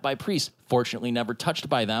yelled at by priests. Fortunately, never touched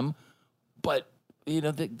by them, but. You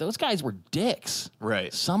know, those guys were dicks.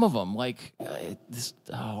 Right. Some of them, like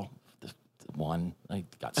one, I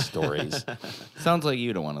got stories. Sounds like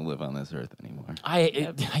you don't want to live on this earth anymore.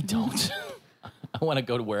 I don't. I want to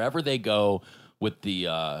go to wherever they go with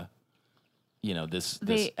the, this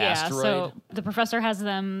asteroid. So the professor has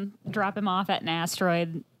them drop him off at an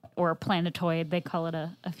asteroid or a planetoid. They call it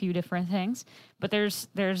a few different things, but there's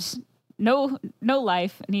no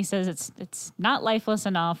life, and he says it's not lifeless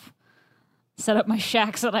enough. Set up my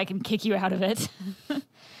shack so that I can kick you out of it.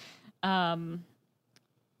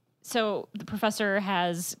 So the professor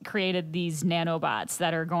has created these nanobots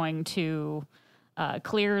that are going to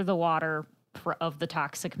clear the water of the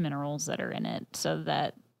toxic minerals that are in it so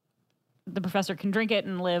that the professor can drink it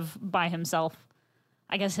and live by himself.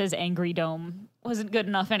 I guess his angry dome wasn't good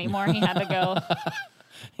enough anymore. He had to go.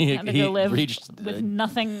 He live reached with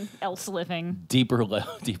nothing else living. deeper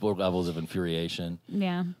levels of infuriation.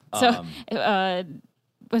 Yeah. So,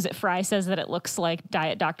 was it Fry says that it looks like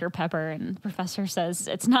Diet Dr. Pepper, and the professor says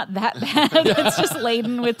it's not that bad. It's just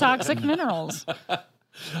laden with toxic minerals.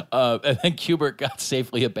 And then Kubert got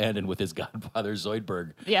safely abandoned with his godfather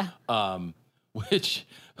Zoidberg. Yeah. Which,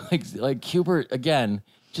 like Kubert again,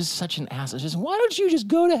 just such an ass. It's just why don't you just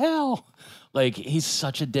go to hell? Like, he's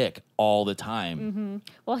such a dick all the time. Mm-hmm.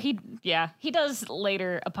 Well, he does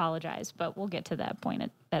later apologize, but we'll get to that point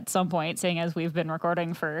at some point, seeing as we've been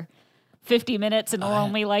recording for 50 minutes and we're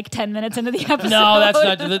only like 10 minutes into the episode. No,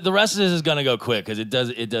 that's not. The rest of this is going to go quick because it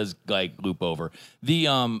does like loop over.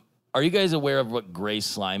 Are you guys aware of what gray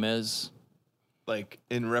slime is? Like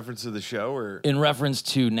in reference to the show or? In reference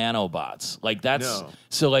to nanobots. Like that's, No.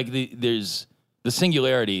 so like the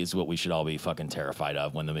singularity is what we should all be fucking terrified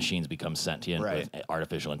of when the machines become sentient with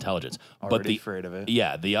artificial intelligence. Already afraid of it.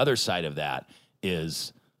 Yeah, the other side of that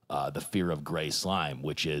is the fear of gray slime,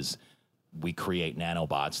 which is we create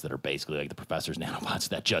nanobots that are basically like the professor's nanobots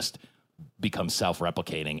that just become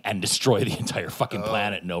self-replicating and destroy the entire fucking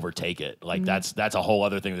planet and overtake it. Like that's a whole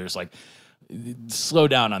other thing. There's like slow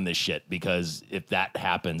down on this shit because if that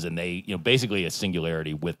happens and they, basically a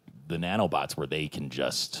singularity with the nanobots where they can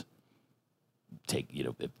just take,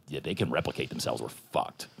 if they can replicate themselves, we're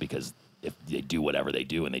fucked because if they do whatever they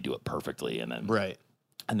do and they do it perfectly and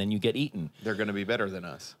then you get eaten. They're going to be better than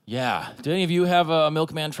us. Yeah. Do any of you have a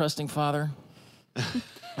milkman trusting father?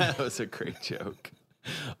 That was a great joke.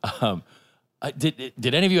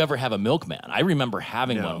 Did any of you ever have a milkman? I remember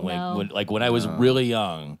having one when I was really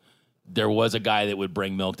young. There was a guy that would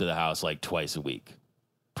bring milk to the house like twice a week,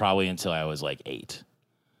 probably until I was like 8.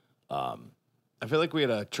 I feel like we had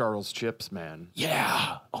a Charles Chips man.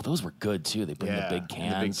 Yeah. Oh, those were good too. They bring the big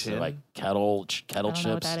cans, they're like kettle chips.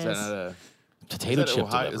 Know what that Is that not a Potato chip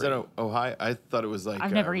Ohio? delivery. Is that Ohio? I thought it was like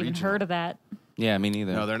I've never even regional. heard of that. Yeah, me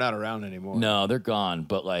neither. No, they're not around anymore. No, they're gone.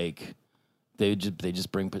 But like, they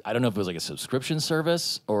just bring. I don't know if it was like a subscription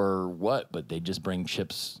service or what, but they just bring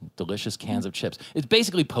chips, delicious cans of chips. It's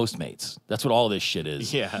basically Postmates. That's what all this shit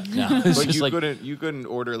is. Yeah, No, it's but just you couldn't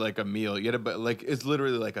order like a meal. You had to, but like it's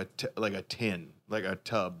literally like a tin, like a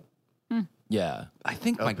tub. Yeah, I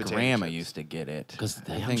think Of my potato grandma chips. used to get it. because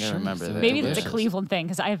I think I remember that. Maybe it's a delicious. Cleveland thing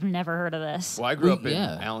because I've never heard of this. Well, I grew up in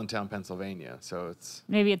yeah. Allentown, Pennsylvania, so it's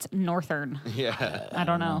Maybe it's Northern. yeah. I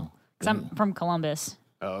don't know. Because I'm from Columbus.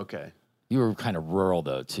 Oh, okay. You were kind of rural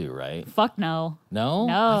though too, right? Fuck no. No,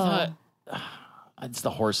 No. I thought, it's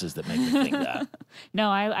the horses that make me think that. No,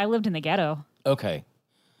 I lived in the ghetto. Okay.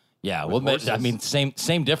 Yeah, well, horses. I mean,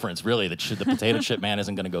 same difference, really. The potato chip man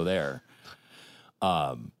isn't going to go there.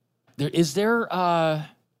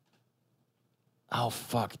 Oh,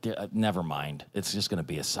 fuck. Never mind. It's just going to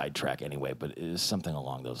be a sidetrack anyway, but it is something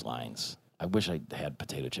along those lines. I wish I had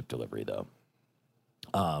potato chip delivery, though.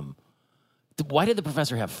 Why did the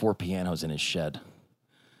professor have 4 pianos in his shed?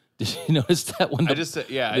 Did you notice that one? I just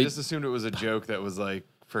assumed it was a joke that was like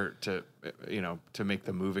to make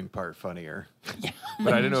the moving part funnier. Yeah.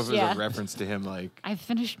 But I didn't know if it was Yeah. a reference to him like I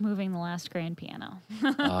finished moving the last grand piano.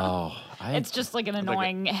 I It's just like an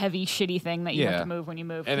annoying, heavy, shitty thing that you have Yeah. to move when you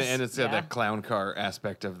move. and 'cause- it's got that clown car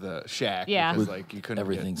aspect of the shack. Yeah. Because like you couldn't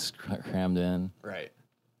everything's crammed in. right.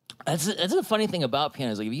 That's the funny thing about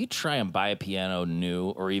pianos. Like if you try and buy a piano new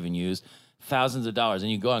or even used, thousands of dollars,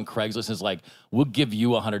 and you go on Craigslist, and it's like, we'll give you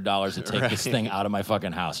 $100 to take this thing out of my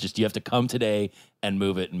fucking house. Just you have to come today and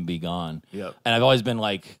move it and be gone. Yep. And I've always been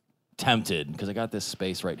like tempted because I got this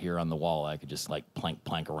space right here on the wall I could just like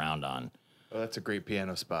plank around on. Oh, that's a great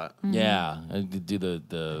piano spot. Yeah, I do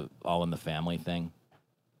the all in the family thing.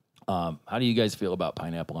 How do you guys feel about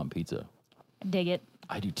pineapple on pizza? Dig it.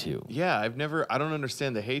 I do too. Yeah, I don't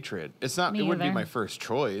understand the hatred. It's not. Me It wouldn't be either. my first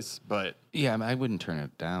choice, but Yeah, I wouldn't turn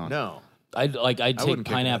it down. no. I'd take wouldn't kick it out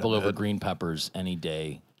pineapple of over bed. green peppers any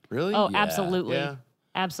day. Really? Oh, Yeah. absolutely. Yeah.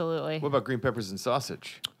 Absolutely. What about green peppers and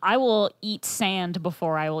sausage? I will eat sand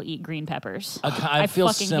before I will eat green peppers. I feel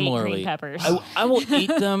fucking hate similarly. green peppers. I will eat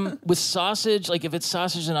them with sausage. Like if it's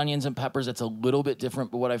sausage and onions and peppers, it's a little bit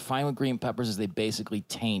different. But what I find with green peppers is they basically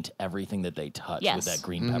taint everything that they touch Yes. with that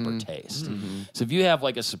green pepper taste. So if you have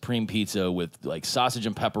like a supreme pizza with like sausage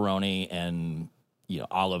and pepperoni and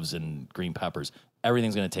olives and green peppers,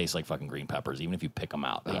 everything's gonna taste like fucking green peppers, even if you pick them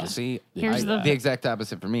out. They just- See, Here's the- the exact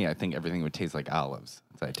opposite for me. I think everything would taste like olives.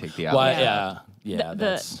 So I take the well, olives. yeah.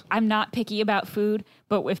 That's I'm not picky about food,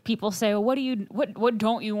 but if people say, well, what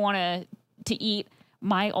don't you want to eat?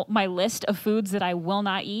 My list of foods that I will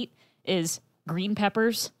not eat is green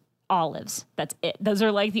peppers, olives. That's it. Those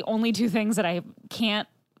are like the only two things that I can't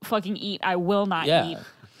fucking eat. I will not eat.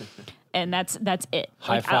 And that's it.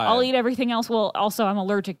 High Like, five. I'll eat everything else. Well, also I'm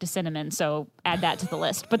allergic to cinnamon, so add that to the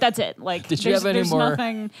list. But that's it. Like Did you have any there's more-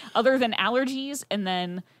 nothing other than allergies and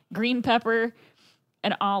then green pepper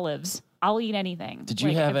and olives. I'll eat anything. Did you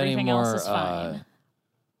Like, have any everything more else is fine.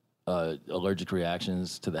 allergic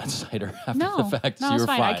reactions to that cider after No, the fact? no, So it's you were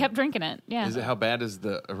fine. I kept drinking it. Yeah, How bad is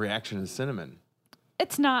the reaction to cinnamon?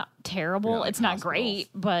 it's not terrible. Yeah, like it's not hospitals. great,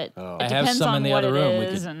 but it I have depends some on in the what other it room. We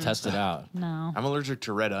is could and- test it out. No, I'm allergic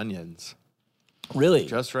to red onions. Really?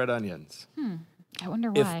 Just red onions. I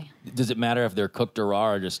wonder If- why. does it matter if they're cooked or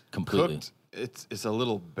raw or just completely? Cooked, it's a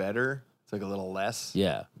little better. It's like a little less.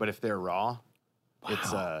 Yeah. But if they're raw,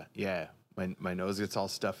 it's my nose gets all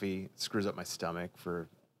stuffy, it screws up my stomach for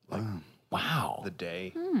like Wow. the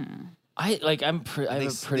day. I have a They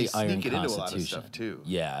pretty sneak iron it into a lot of constitution. stuff, too.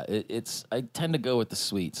 Yeah, I tend to go with the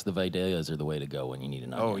sweets. The Vidalias are the way to go when you need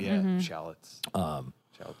an Oh onion. yeah, shallots.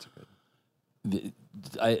 Shallots are good.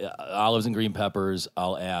 Olives and green peppers.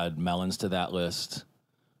 I'll add melons to that list,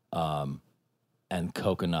 and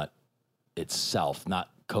coconut itself,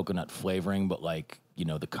 not coconut flavoring, but like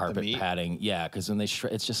the carpet meat? padding. Yeah, because when they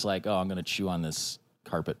it's just like, oh, I'm gonna chew on this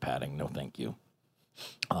carpet padding. No, thank you.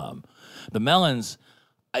 The melons.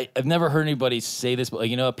 I've never heard anybody say this, but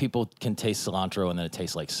people can taste cilantro and then it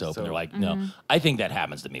tastes like soap, and they're like, no. I think that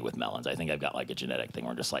happens to me with melons. I think I've got like a genetic thing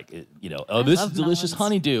where I'm just like, oh, this is love delicious melons.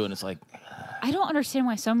 honeydew, and it's like, I don't understand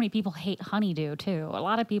why so many people hate honeydew too. A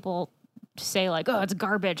lot of people say like, "Oh, it's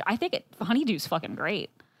garbage." I think honeydew's fucking great.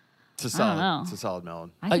 It's a don't know. solid. It's a solid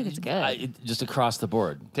melon. I think it's good. Just across the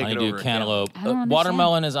board. Take it Honeydew, over a cantaloupe. I don't understand.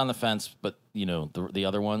 Watermelon is on the fence, but the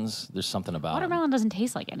other ones, there's something about 'em. Watermelon doesn't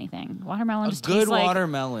taste like anything. Watermelon A just good tastes like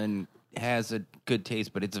watermelon has a good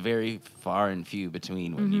taste, but it's very far and few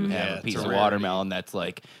between when you have Yeah, a it's piece a of rarity. watermelon that's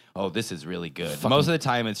like, oh, this is really good. Most of the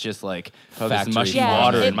time, it's just like, oh, this Factory is mushy Yeah,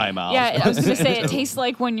 water it- in my mouth. Yeah, I was gonna say it tastes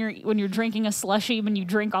like when you're drinking a slushy when you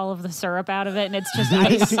drink all of the syrup out of it and it's just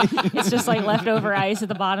ice. It's just like leftover ice at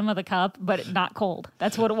the bottom of the cup, but not cold.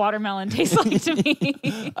 That's what a watermelon tastes like to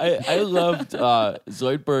me. I loved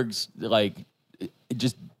Zoidberg's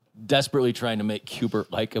just desperately trying to make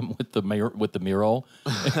Kubert like him with the mural.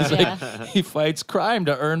 It's Yeah. like he fights crime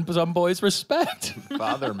to earn some boy's respect.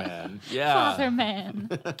 Father man. Yeah. Father man.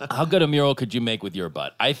 How good a mural could you make with your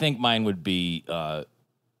butt? I think mine would be, it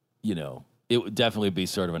would definitely be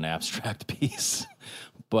sort of an abstract piece.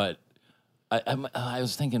 But I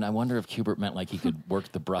was thinking, I wonder if Kubert meant like he could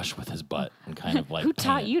work the brush with his butt and kind of like. Who paint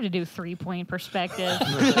taught it. you to do 3-point perspective?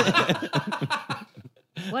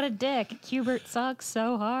 What a dick. Kubert sucks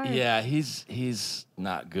so hard. Yeah, he's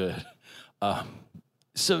not good.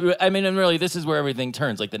 So I mean, and really, this is where everything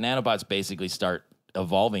turns. Like the nanobots basically start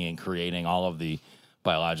evolving and creating all of the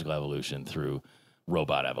biological evolution through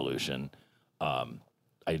robot evolution.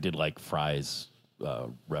 I did like Fry's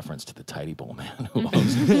reference to the Tidy Bowl man who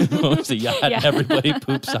owns a yacht Yeah. and everybody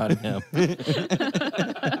poops on him.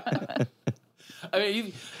 I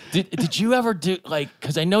mean, did you ever do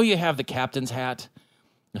because I know you have the captain's hat.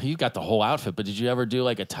 You got the whole outfit, but did you ever do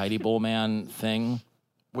like a Tidy Bowl man thing?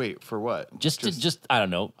 Wait, for what? Just I don't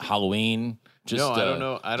know, Halloween. Just, I don't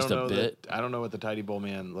know. I just don't a know bit. I don't know what the Tidy Bowl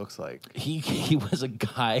man looks like. He was a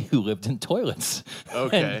guy who lived in toilets.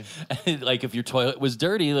 Okay. And, like if your toilet was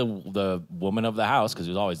dirty, the woman of the house, because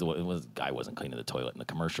it was always the guy wasn't cleaning the toilet in the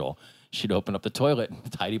commercial. She'd open up the toilet, and the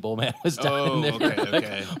Tidy Bowl man was down there,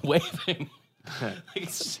 okay. waving.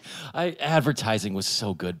 Advertising was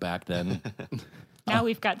so good back then. Now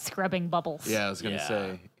we've got scrubbing bubbles. Yeah, I was gonna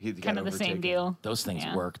say he kind of the same deal. Those things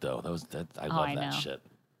Yeah. work though. I love I that know. shit.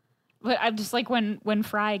 But I'm just like when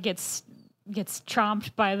Fry gets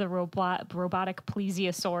chomped by the robotic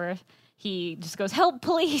plesiosaur, he just goes, "Help,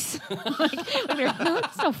 police!" No,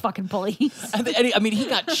 it's no fucking police. And I mean, he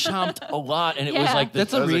got chomped a lot, and it was Yeah. like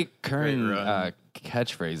That's a That was a recurring great run.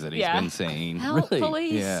 catchphrase that he's Yeah. been saying. Help, Really?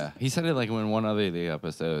 police! Yeah, he said it like in one other of the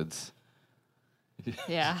episodes.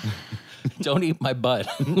 Yeah. "Don't eat my butt."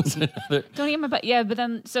 Was another- Don't eat my butt. Yeah, but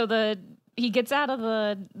then he gets out of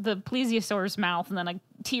the plesiosaur's mouth, and then a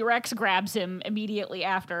T-Rex grabs him immediately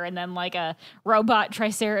after, and then like a robot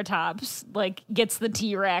Triceratops like gets the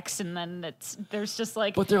T-Rex, and then there's just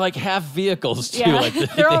like But they're like half vehicles too. Yeah. Like they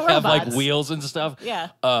They're all have like robots. wheels and stuff. Yeah.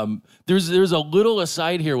 There's a little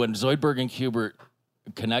aside here when Zoidberg and Hubert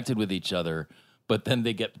connected with each other, but then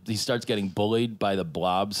he starts getting bullied by the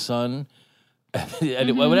Blob's son.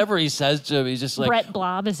 And whatever he says to him, he's just like, Brett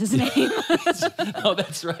Blob is his name. "Oh,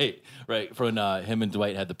 that's right, right." When him and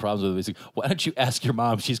Dwight had the problems with him, he's like, "Why don't you ask your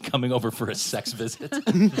mom? She's coming over for a sex visit."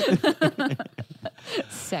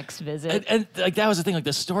 Sex visit. And like that was the thing. Like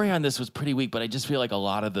the story on this was pretty weak, but I just feel like a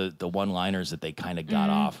lot of the one-liners that they kind of got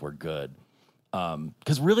off were good.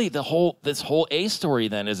 Because really, this whole A story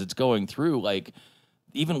then, as it's going through, like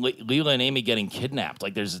even Leela and Amy getting kidnapped,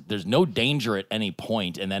 like there's no danger at any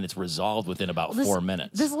point, and then it's resolved within about 4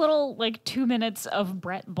 minutes. This little like 2 minutes of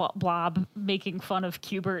Brett Blob making fun of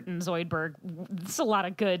Kubert and Zoidberg. There's a lot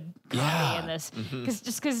of good comedy in this because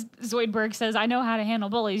Zoidberg says, "I know how to handle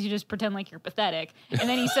bullies. You just pretend like you're pathetic." And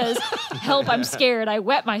then he says, "Help! I'm scared. I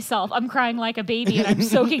wet myself. I'm crying like a baby, and I'm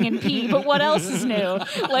soaking in pee. But what else is new?"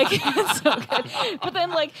 Like it's so good. But then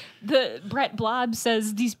like the Brett Blob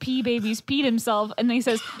says these pee babies peed himself, and they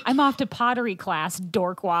says, "I'm off to pottery class,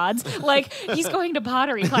 dorkwads." Like he's going to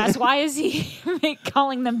pottery class. Why is he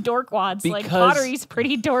calling them dorkwads? Like Because- pottery's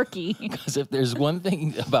pretty dorky. Because if there's one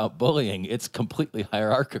thing about bullying, it's completely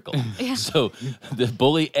hierarchical. So the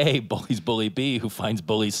bully A bullies bully B, who finds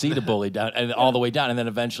bully C to bully down, and all the way down, and then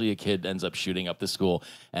eventually a kid ends up shooting up the school,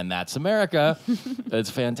 and that's America. It's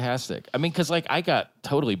fantastic. I mean, because like I got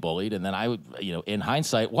totally bullied, and then I would, in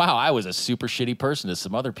hindsight, wow, I was a super shitty person to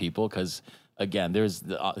some other people because. Again, there's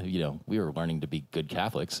we were learning to be good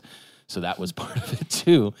Catholics, so that was part of it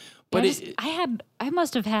too. But I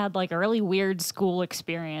must have had like a really weird school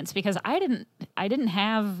experience because I didn't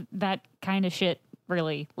have that kind of shit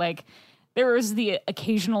really. Like there was the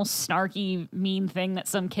occasional snarky mean thing that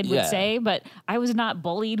some kid would say, but I was not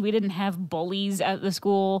bullied. We didn't have bullies at the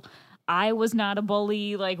school. I was not a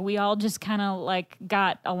bully. Like we all just kind of like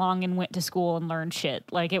got along and went to school and learned shit.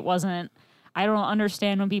 Like it wasn't. I don't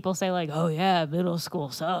understand when people say like, "Oh yeah, middle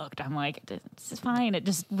school sucked." I'm like, it's fine. It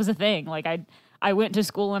just was a thing. Like I went to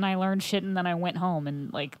school and I learned shit, and then I went home,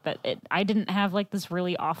 and like that. I didn't have like this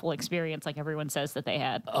really awful experience like everyone says that they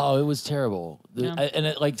had. oh, it was terrible. Yeah.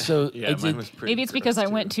 Mine was pretty Maybe it's because gross,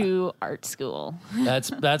 I went too. to art school. That's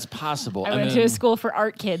possible. I went to a school for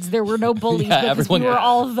art kids. There were no bullies Yeah, because we everyone- were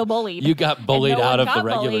all the bullied. You got bullied no out one of the got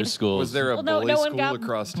regular bullied. schools. Was there a Well, bully no one school got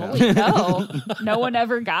across town? bullied. No one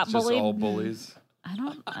ever got Just bullied. all bullies. I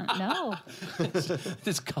don't know.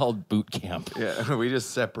 It's called boot camp. Yeah, we just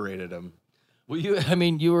separated them. Well,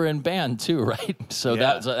 you were in band too, right? So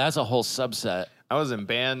Yeah. that's a whole subset. I was in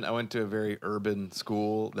band. I went to a very urban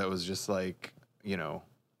school that was just like, it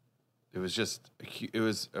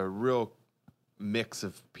was a real mix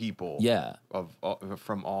of people. Yeah.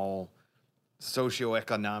 From all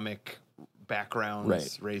socioeconomic backgrounds,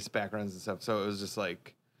 Right. race backgrounds and stuff. So it was just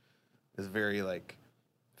like, it was very like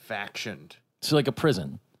factioned. So like a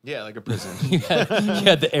prison. Yeah, like a prison. You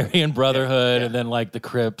had the Aryan Brotherhood, and then like the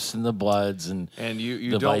Crips and the Bloods, and you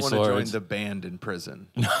the don't Vice want to join Lords. the band in prison.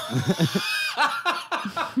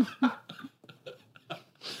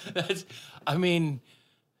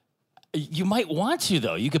 You might want to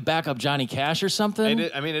though. You could back up Johnny Cash or something.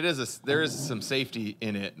 There is some safety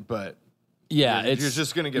in it, but Yeah, you're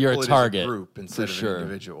just going to get you're bullied a target as a group instead for of sure. an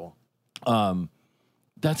individual.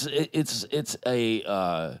 It's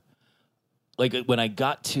a like when I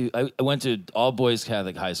went to all boys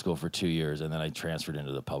Catholic high school for 2 years, and then I transferred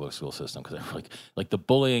into the public school system because I like the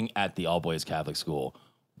bullying at the all boys Catholic school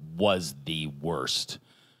was the worst.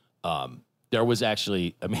 There was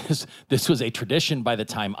actually, this was a tradition by the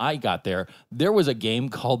time I got there. There was a game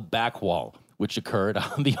called Backwall which occurred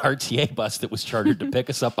on the RTA bus that was chartered to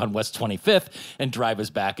pick us up on West 25th and drive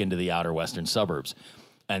us back into the outer western suburbs.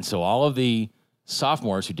 And so all of the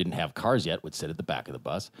sophomores who didn't have cars yet would sit at the back of the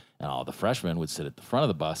bus, and all the freshmen would sit at the front of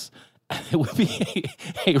the bus. And it would be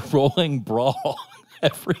a rolling brawl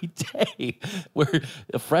every day where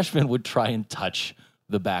a freshman would try and touch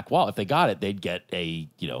the back wall. If they got it, they'd get a,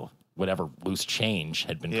 whatever loose change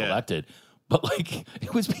had been collected. But like,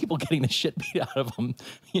 it was people getting the shit beat out of them,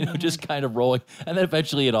 just kind of rolling. And then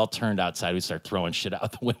eventually it all turned outside. We start throwing shit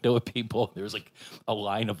out the window at people. There was like a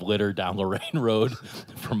line of litter down Lorraine Road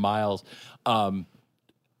for miles.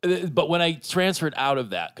 But when I transferred out of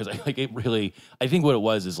that, because I think what it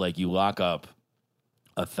was is like you lock up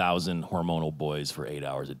 1,000 hormonal boys for 8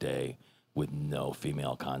 hours a day with no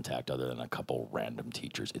female contact other than a couple random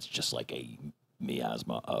teachers. It's just like a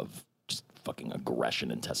miasma of just fucking aggression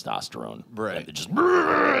and testosterone. Right. And just,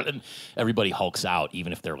 and everybody hulks out,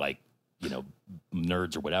 even if they're like,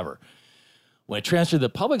 nerds or whatever. When I transferred to the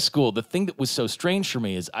public school, the thing that was so strange for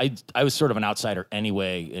me is I was sort of an outsider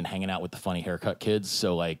anyway in hanging out with the funny haircut kids.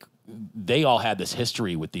 So like they all had this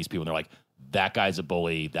history with these people. And they're like, that guy's a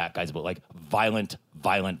bully, that guy's a bully, like violent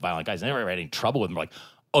guys. I never had any trouble with them. Like,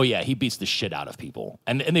 oh yeah, he beats the shit out of people.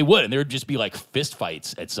 And they would. And there would just be like fist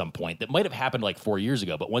fights at some point that might have happened like 4 years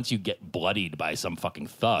ago. But once you get bloodied by some fucking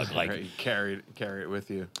thug, like right, you carry it with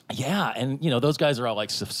you. Yeah. And those guys are all like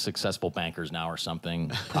successful bankers now or something,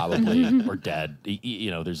 probably, or dead.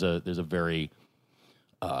 There's a very,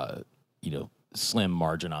 slim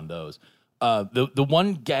margin on those. The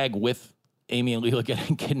one gag with Amy and Leela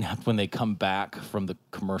getting kidnapped when they come back from the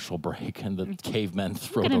commercial break and the cavemen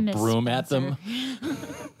throw the broom at them.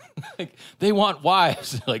 Like, they want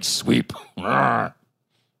wives. Like, sweep. The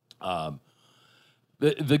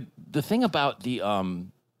thing about the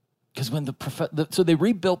because when so they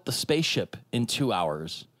rebuilt the spaceship in 2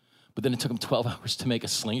 hours, but then it took them 12 hours to make a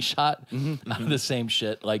slingshot out of the same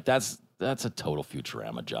shit. Like that's a total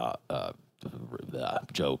Futurama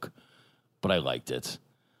joke, but I liked it.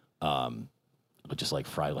 But just like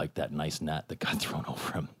Fry liked that nice net that got thrown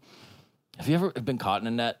over him. Have you ever been caught in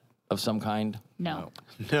a net of some kind? No.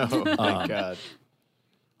 No, oh my God.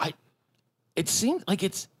 It seems like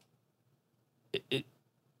it's a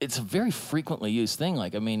very frequently used thing.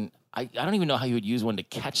 Like, I mean, I don't even know how you would use one to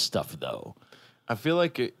catch stuff though. I feel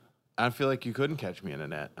like you couldn't catch me in a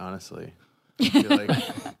net, honestly. I feel like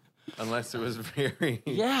unless it was very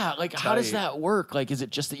like tight. How does that work? Like, is it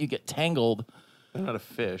just that you get tangled? I'm not a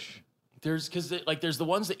fish. There's the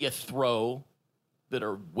ones that you throw that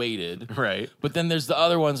are weighted, right? But then there's the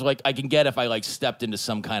other ones like I can get if I like stepped into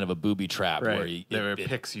some kind of a booby trap right. where it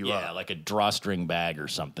picks you up, like a drawstring bag or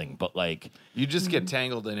something. But like you just get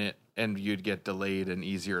tangled in it, and you'd get delayed and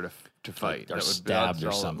easier to fight, or stabbed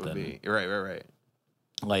or something. Right.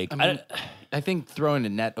 Like I think throwing a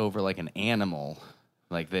net over like an animal,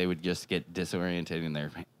 like they would just get disoriented in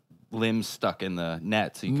their limbs stuck in the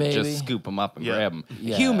net, so you could just scoop them up and grab them.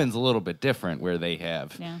 Yeah. Humans a little bit different, where they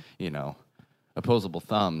have, opposable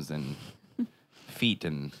thumbs and feet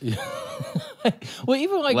and well,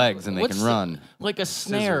 even like legs, and they can run like a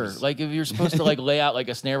snare. Scissors. Like if you're supposed to like lay out like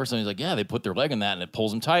a snare for something, like they put their leg in that and it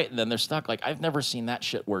pulls them tight, and then they're stuck. Like I've never seen that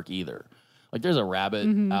shit work either. Like there's a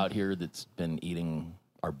rabbit out here that's been eating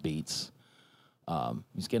our beets.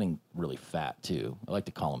 He's getting really fat too. I like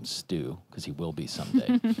to call him Stu because he will be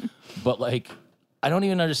someday. But like, I don't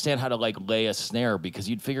even understand how to like lay a snare, because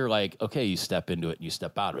you'd figure like, okay, you step into it and you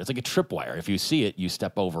step out of it. It's like a tripwire. If you see it, you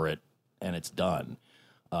step over it and it's done.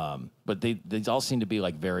 But they all seem to be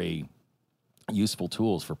like very useful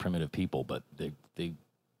tools for primitive people, but they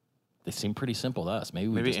seem pretty simple to us.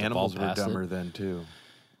 Maybe just animals evolved were past dumber it. then too.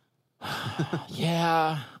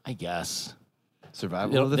 Yeah, I guess.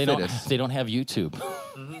 survival of the fittest. They don't have YouTube.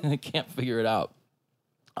 They can't figure it out.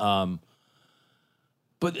 But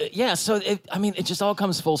yeah, so it just all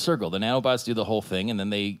comes full circle. The nanobots do the whole thing, and then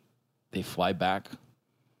they fly back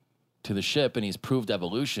to the ship, and he's proved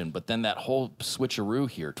evolution. But then that whole switcheroo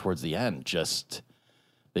here towards the end, just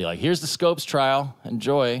they like, here's the Scopes trial,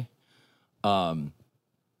 enjoy.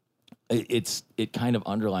 It kind of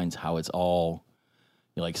underlines how it's all,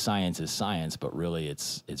 like, science is science, but really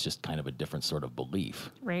it's just kind of a different sort of belief.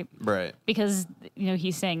 Right. Because,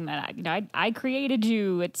 he's saying that, I created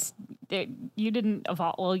you. You didn't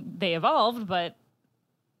evolve. Well, they evolved, but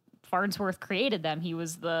Farnsworth created them. He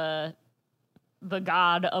was the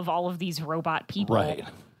god of all of these robot people. Right.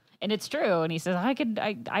 And it's true. And he says,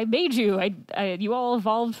 I made you. You all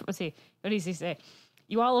evolved. Let's see. What does he say?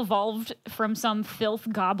 You all evolved from some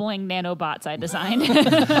filth gobbling nanobots I designed.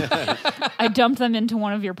 I dumped them into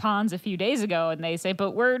one of your ponds a few days ago, and they say,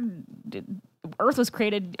 but Earth was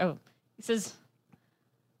created. Oh, He says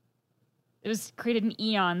it was created in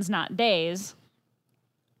eons, not days.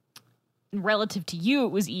 Relative to you, it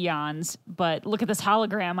was eons, but look at this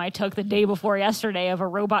hologram I took the day before yesterday of a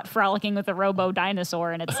robot frolicking with a robo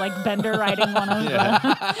dinosaur, and it's like Bender riding one of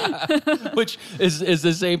them. Which is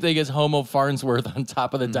the same thing as Homo Farnsworth on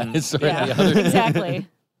top of the dinosaur. Yeah, and the other. exactly.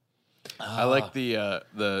 I like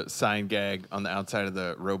the sign gag on the outside of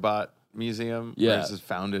the robot museum. Yeah. Where it says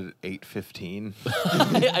founded at 8:15.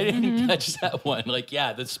 I didn't catch that one. Like,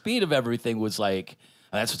 yeah, the speed of everything was like,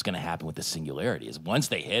 that's what's going to happen with the singularity is once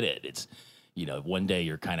they hit it, it's, one day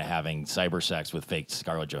you're kind of having cyber sex with fake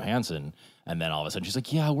Scarlett Johansson, and then all of a sudden she's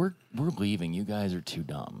like, yeah, we're leaving. You guys are too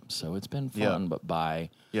dumb. So it's been fun, but bye.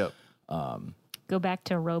 Yep. Go back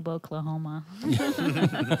to Robo-Oklahoma.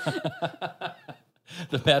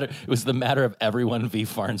 It was the matter of everyone v.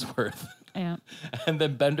 Farnsworth. Yeah. And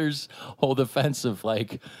then Bender's whole defense of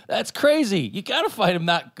like, that's crazy. You got to find him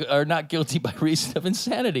not guilty by reason of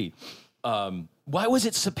insanity. Why was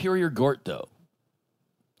it Superior Gort though?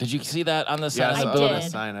 Did you see that on the side Yeah, of the I building?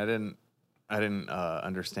 did. sign. I didn't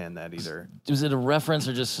understand that either. Was it a reference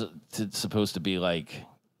or just supposed to be like,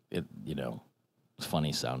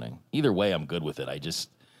 funny sounding? Either way, I'm good with it.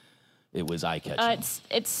 It was eye catching.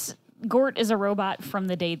 It's Gort is a robot from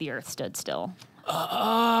the day the Earth stood still.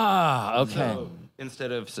 Okay. So,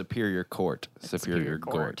 instead of Superior Court, Superior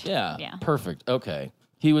Gort. Yeah. Yeah. Perfect. Okay.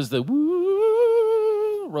 He was the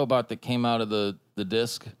woo robot that came out of the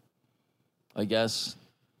disc, I guess.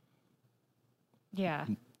 Yeah.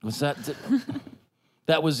 Was that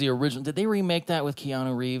that was the original? Did they remake that with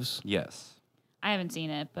Keanu Reeves? Yes. I haven't seen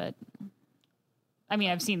it, but I mean,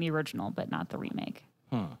 I've seen the original, but not the remake.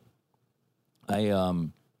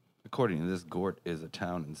 According to this, Gort is a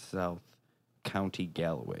town in South County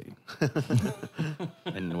Galway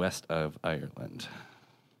and west of Ireland.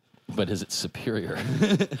 But is it superior?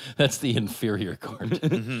 That's the inferior court.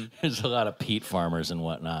 There's a lot of peat farmers and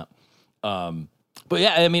whatnot. But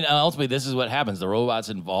yeah, I mean, ultimately, this is what happens. The robots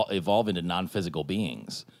evolve into non-physical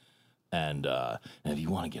beings. And if you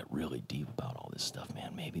want to get really deep about all this stuff,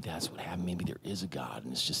 man, maybe that's what happened. Maybe there is a God,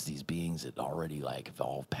 and it's just these beings that already like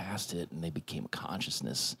evolved past it, and they became a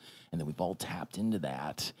consciousness, and then we've all tapped into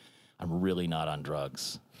that. I'm really not on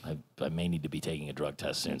drugs. I may need to be taking a drug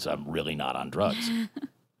test soon, so I'm really not on drugs.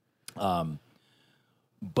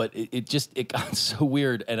 But it got so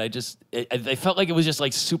weird, and I felt like it was just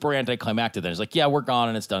like super anticlimactic. Then it's like, yeah, we're gone,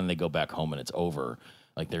 and it's done, and they go back home, and it's over.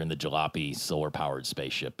 Like they're in the jalopy solar-powered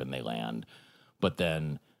spaceship, and they land. But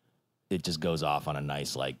then it just goes off on a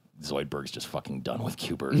nice, like, Zoidberg's just fucking done with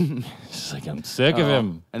Q*bert. It's like, I'm sick of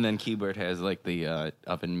him. And then Q*bert has like the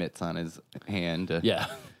oven mitts on his hand. Yeah.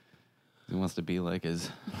 He wants to be like his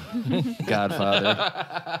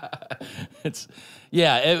godfather. It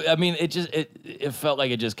felt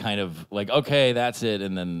like it just kind of like, okay, that's it,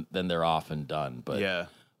 and then they're off and done. But Yeah.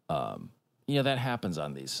 that happens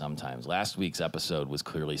on these sometimes. Last week's episode was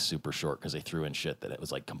clearly super short because they threw in shit that it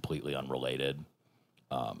was like completely unrelated.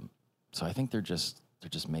 So I think they're just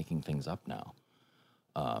making things up now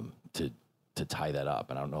to tie that up.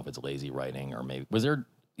 And I don't know if it's lazy writing or maybe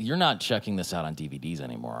you're not checking this out on DVDs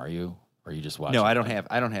anymore, are you? Or are you just watching? No, I don't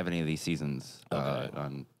have any of these seasons. Okay.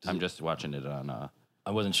 I'm just watching it on.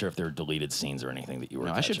 I wasn't sure if there were deleted scenes or anything that you were.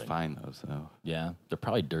 No, catching. I should find those though. Yeah, they're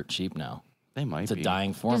probably dirt cheap now. They might It's be. a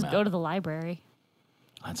dying format. Just go to the library.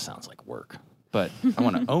 That sounds like work. But I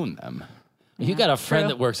want to own them. You got a friend true.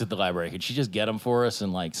 that works at the library. Could she just get them for us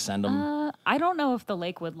and like send them? I don't know if the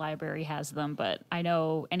Lakewood Library has them, but I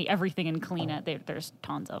know everything in Cleanet, there's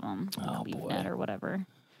tons of them. Oh, LeafNet boy. or whatever.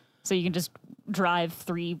 So you can just drive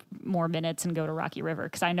 3 more minutes and go to Rocky River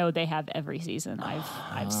because I know they have every season.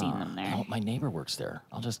 I've seen them there. Oh, my neighbor works there.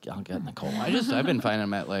 I'll get Nicole. I've been finding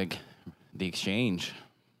them at like the Exchange,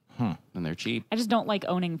 and they're cheap. I just don't like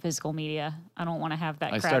owning physical media. I don't want to have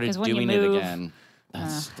that I crap started because when you doing move, it again.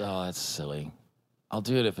 That's silly. I'll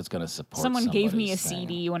do it if it's going to support. someone gave me a somebody's thing.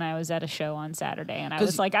 CD when I was at a show on Saturday, and I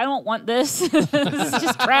was like, I don't want this. This is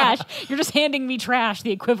just trash. You're just handing me trash,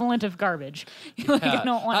 the equivalent of garbage. Like, I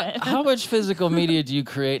don't want it. How much physical media do you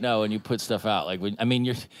create now when you put stuff out? Like,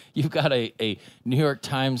 you've got a New York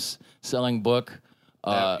Times selling book.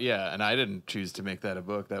 Yeah, and I didn't choose to make that a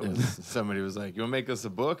book. That was somebody was like, "You want to make this a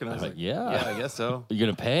book?" And I was like, yeah. I guess so." You're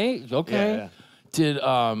gonna pay? Okay.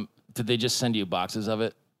 Yeah. Did they just send you boxes of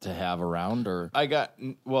it to have around, or I got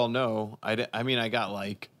no, I got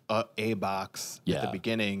like a box at the Yeah.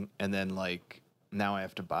 beginning, and then like now I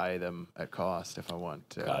have to buy them at cost if I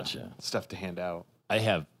want Gotcha. stuff to hand out. I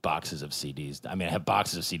have boxes of CDs. I mean, I have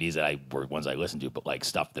boxes of CDs that were ones I listened to, but like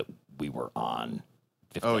stuff that we were on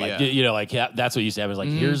 50, Oh, like, yeah. you know, like that's what used to happen. It's like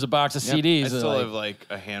here's a box of CDs. I and, still like, have like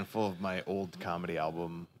a handful of my old comedy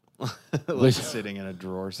album like sitting in a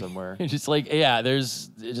drawer somewhere. it's just like there's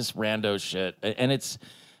just rando shit, and it's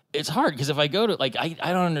hard because if I go to like I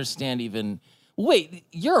don't understand even. Wait,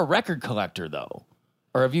 you're a record collector though,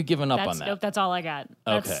 or have you given up on that? Nope, that's all I got.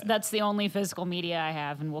 Okay. That's the only physical media I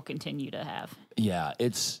have and will continue to have. Yeah,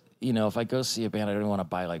 it's if I go see a band, I don't want to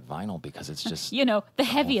buy like vinyl because it's just You know, the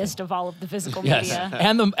heaviest of all of the physical yes, media.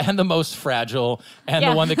 and the most fragile, and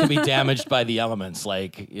Yeah. the one that can be damaged by the elements.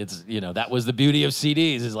 Like it's that was the beauty of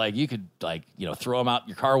CDs is like you could like throw them out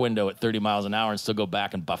your car window at 30 miles an hour and still go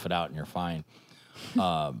back and buff it out and you're fine.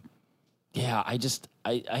 Yeah,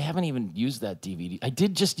 I haven't even used that DVD. I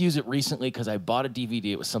did just use it recently because I bought a DVD.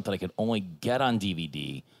 It was something I could only get on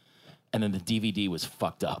DVD, and then the DVD was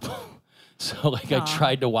fucked up. So like I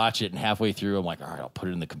tried to watch it, and halfway through, I'm like, all right, I'll put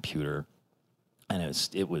it in the computer, and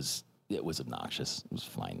it was obnoxious. It was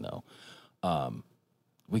fine though.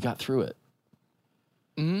 We got through it.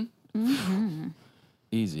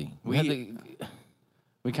 Easy.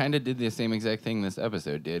 We kind of did the same exact thing this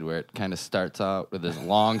episode did, where it kind of starts out with this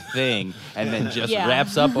long thing and then just Yeah.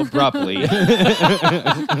 wraps up abruptly.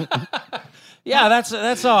 Yeah,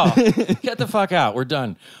 that's all. Get the fuck out. We're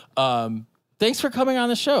done. Thanks for coming on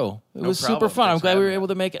the show. It was super problem. fun. I'm Thanks for glad we were having me. able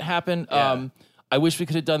to make it happen. Yeah. I wish we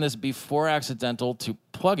could have done this before Accidental to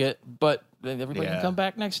plug it, but everybody can Yeah. come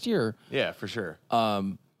back next year. Yeah, for sure.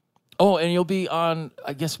 Oh, and you'll be on,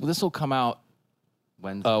 I guess this will come out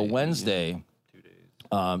Wednesday. 2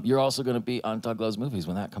 days. You're also going to be on Doug Loves Movies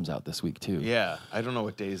when that comes out this week, too. Yeah, I don't know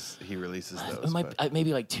what days he releases those. It might but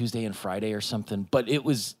maybe like Tuesday and Friday or something, but it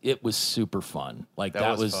was super fun. Like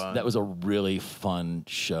That was fun. that was a really fun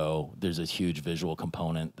show. There's a huge visual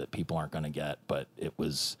component that people aren't going to get, but it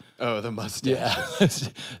was oh, the mustache.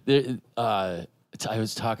 I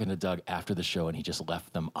was talking to Doug after the show, and he just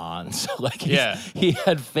left them on. So like, Yeah. he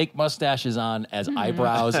had fake mustaches on as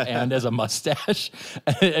eyebrows and as a mustache,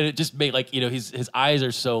 and it just made like his eyes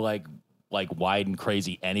are so like wide and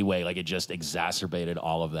crazy anyway. Like it just exacerbated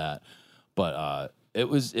all of that. But it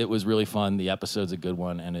was really fun. The episode's a good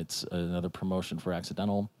one, and it's another promotion for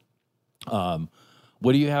Accidental.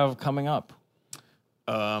 What do you have coming up?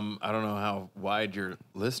 I don't know how wide your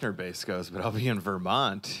listener base goes, but I'll be in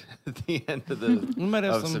Vermont at the end of the We might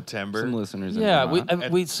have of some September. Some listeners. Yeah, in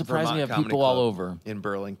Vermont. we surprisingly have Vermont people Comedy all Club over. in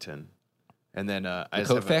Burlington, and then I the just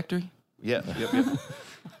Coat have a- Factory. Yep.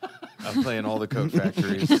 I'm playing all the Coat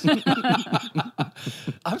Factories.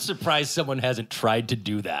 I'm surprised someone hasn't tried to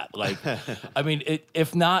do that. Like, I mean,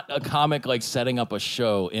 if not a comic like setting up a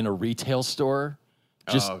show in a retail store,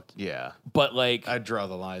 just oh yeah, but like, I'd draw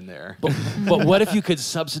the line there. but what if you could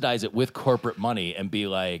subsidize it with corporate money and be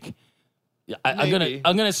like, I'm Maybe.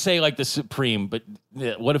 gonna say like the Supreme, but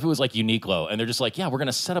what if it was like Uniqlo and they're just like, yeah, we're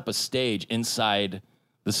gonna set up a stage inside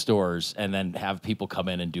the stores and then have people come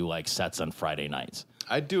in and do like sets on Friday nights.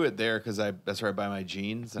 I'd do it there because that's where I buy my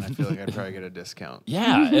jeans, and I feel like I'd probably get a discount.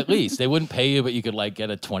 Yeah, at least they wouldn't pay you, but you could like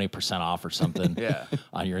get a 20% off or something. Yeah.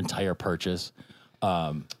 On your entire purchase.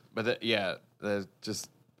 But just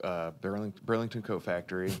Burlington Coat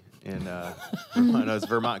Factory in Vermont. No, it's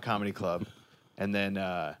Vermont Comedy Club, and then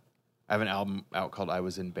I have an album out called "I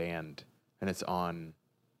Was in Band," and it's on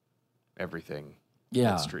everything.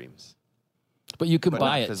 Yeah. that streams, But you could but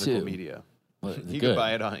buy not it physical too. media. Well, You good. could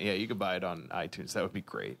buy it on you could buy it on iTunes. That would be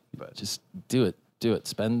great. But Just do it.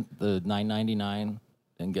 Spend the $9.99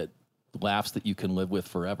 and get laughs that you can live with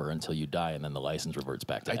forever until you die, and then the license reverts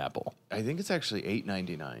back to Apple. I think it's actually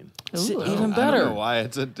 $8.99. Ooh. Even I better. don't know why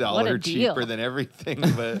it's $1 deal. cheaper than everything,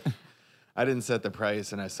 but I didn't set the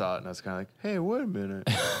price, and I saw it, and I was kind of like, "Hey, wait a minute."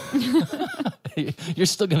 You're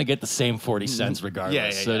still going to get the same 40 cents regardless.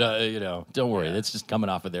 Yeah, So, don't worry. It's just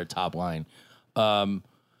coming off of their top line.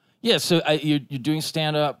 So you're doing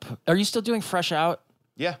stand-up. Are you still doing Fresh Out?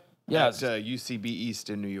 Yeah, Yeah. At UCB East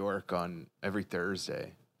in New York on every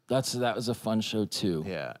Thursday. That was a fun show, too.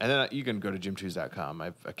 Yeah, and then you can go to jimchoose.com. I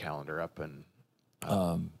have a calendar up, and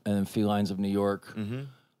And then Felines of New York.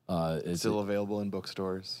 Is still available in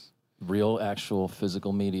bookstores. real, actual,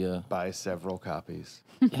 physical media. Buy several copies.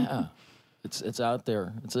 Yeah. It's out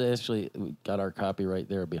there. It's actually, we got our copy right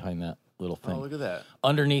there behind that little thing. Oh, look at that.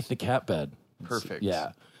 Underneath the cat bed. Perfect.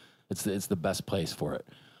 Yeah, it's the best place for it.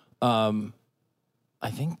 I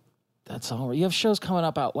think that's all. You have shows coming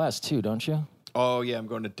up out west too, don't you? Oh, yeah, I'm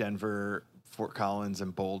going to Denver, Fort Collins,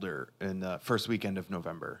 and Boulder in the first weekend of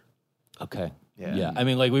November. Okay. Yeah. I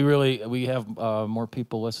mean, like we have more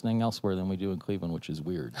people listening elsewhere than we do in Cleveland, which is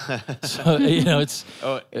weird. So it's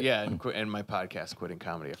Oh, yeah, and my podcast, Quitting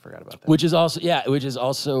Comedy, I forgot about that. which is also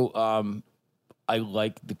I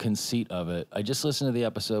like the conceit of it. I just listened to the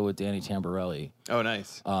episode with Danny Tamborelli. Oh,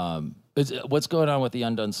 nice. What's going on with the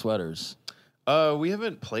Undone Sweaters? We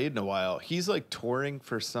haven't played in a while. He's like touring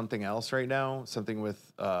for something else right now, something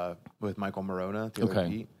with Michael Morona, the other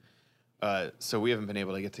Pete. So we haven't been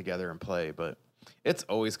able to get together and play, but it's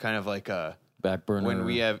always kind of like a Back burner. when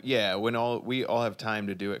we have we all have time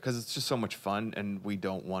to do it because it's just so much fun, and we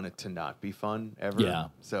don't want it to not be fun ever. Yeah.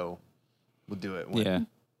 So we'll do it when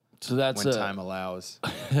So that's when time allows.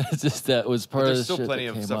 just that was part But of the there's still shit plenty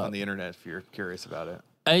that of came stuff up. on the internet if you're curious about it.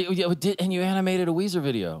 And you animated a Weezer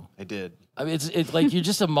video. I did. I mean, it's like you're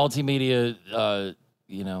just a multimedia,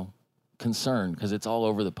 concern because it's all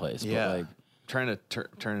over the place. Yeah. But like, Trying to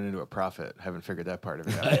turn it into a profit. Haven't figured that part of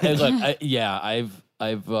it out.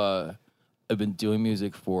 look, I've been doing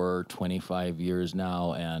music for 25 years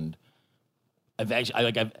now, and I've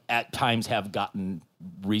at times have gotten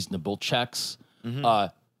reasonable checks. No,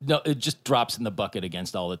 it just drops in the bucket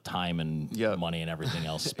against all the time and money and everything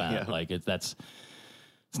else spent. Like it's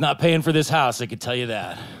not paying for this house. I could tell you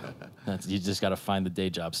that. You just got to find the day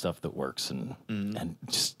job stuff that works and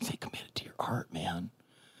just stay committed to your art, man.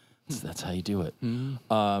 That's how you do it.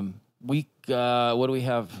 What do we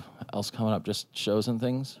have else coming up? Just shows and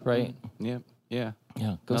things, right? Yeah.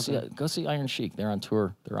 Go see Iron Chic. They're on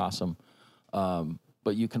tour. They're awesome.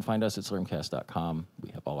 But you can find us at slurmcast.com.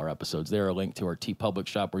 We have all our episodes there. A link to our TeePublic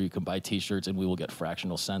shop where you can buy T-shirts, and we will get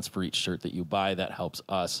fractional cents for each shirt that you buy. That helps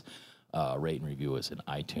us. Rate and review us in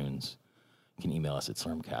iTunes. You can email us at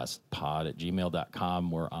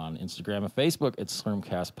slurmcastpod@gmail.com. We're on Instagram and Facebook at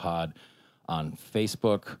slurmcastpod. On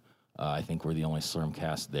Facebook, I think we're the only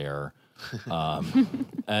Slurmcast there.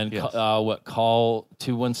 And Yes. Call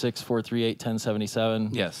 216-438-1077.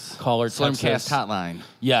 Yes. Call our Slurmcast Texas hotline.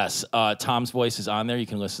 Yes, Tom's voice is on there. You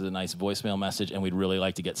can listen to the nice voicemail message, and we'd really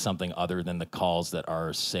like to get something other than the calls that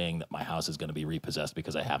are saying that my house is going to be repossessed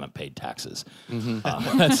because I haven't paid taxes.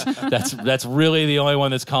 That's really the only one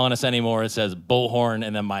that's calling us anymore. It says Bullhorn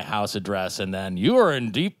and then my house address, and then you are in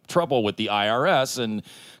deep trouble with the IRS. And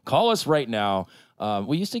call us right now.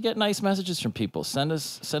 We used to get nice messages from people. Send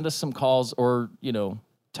us some calls or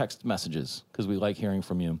text messages because we like hearing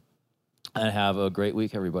from you. And have a great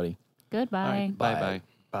week, everybody. Goodbye. Bye.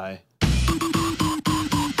 Bye.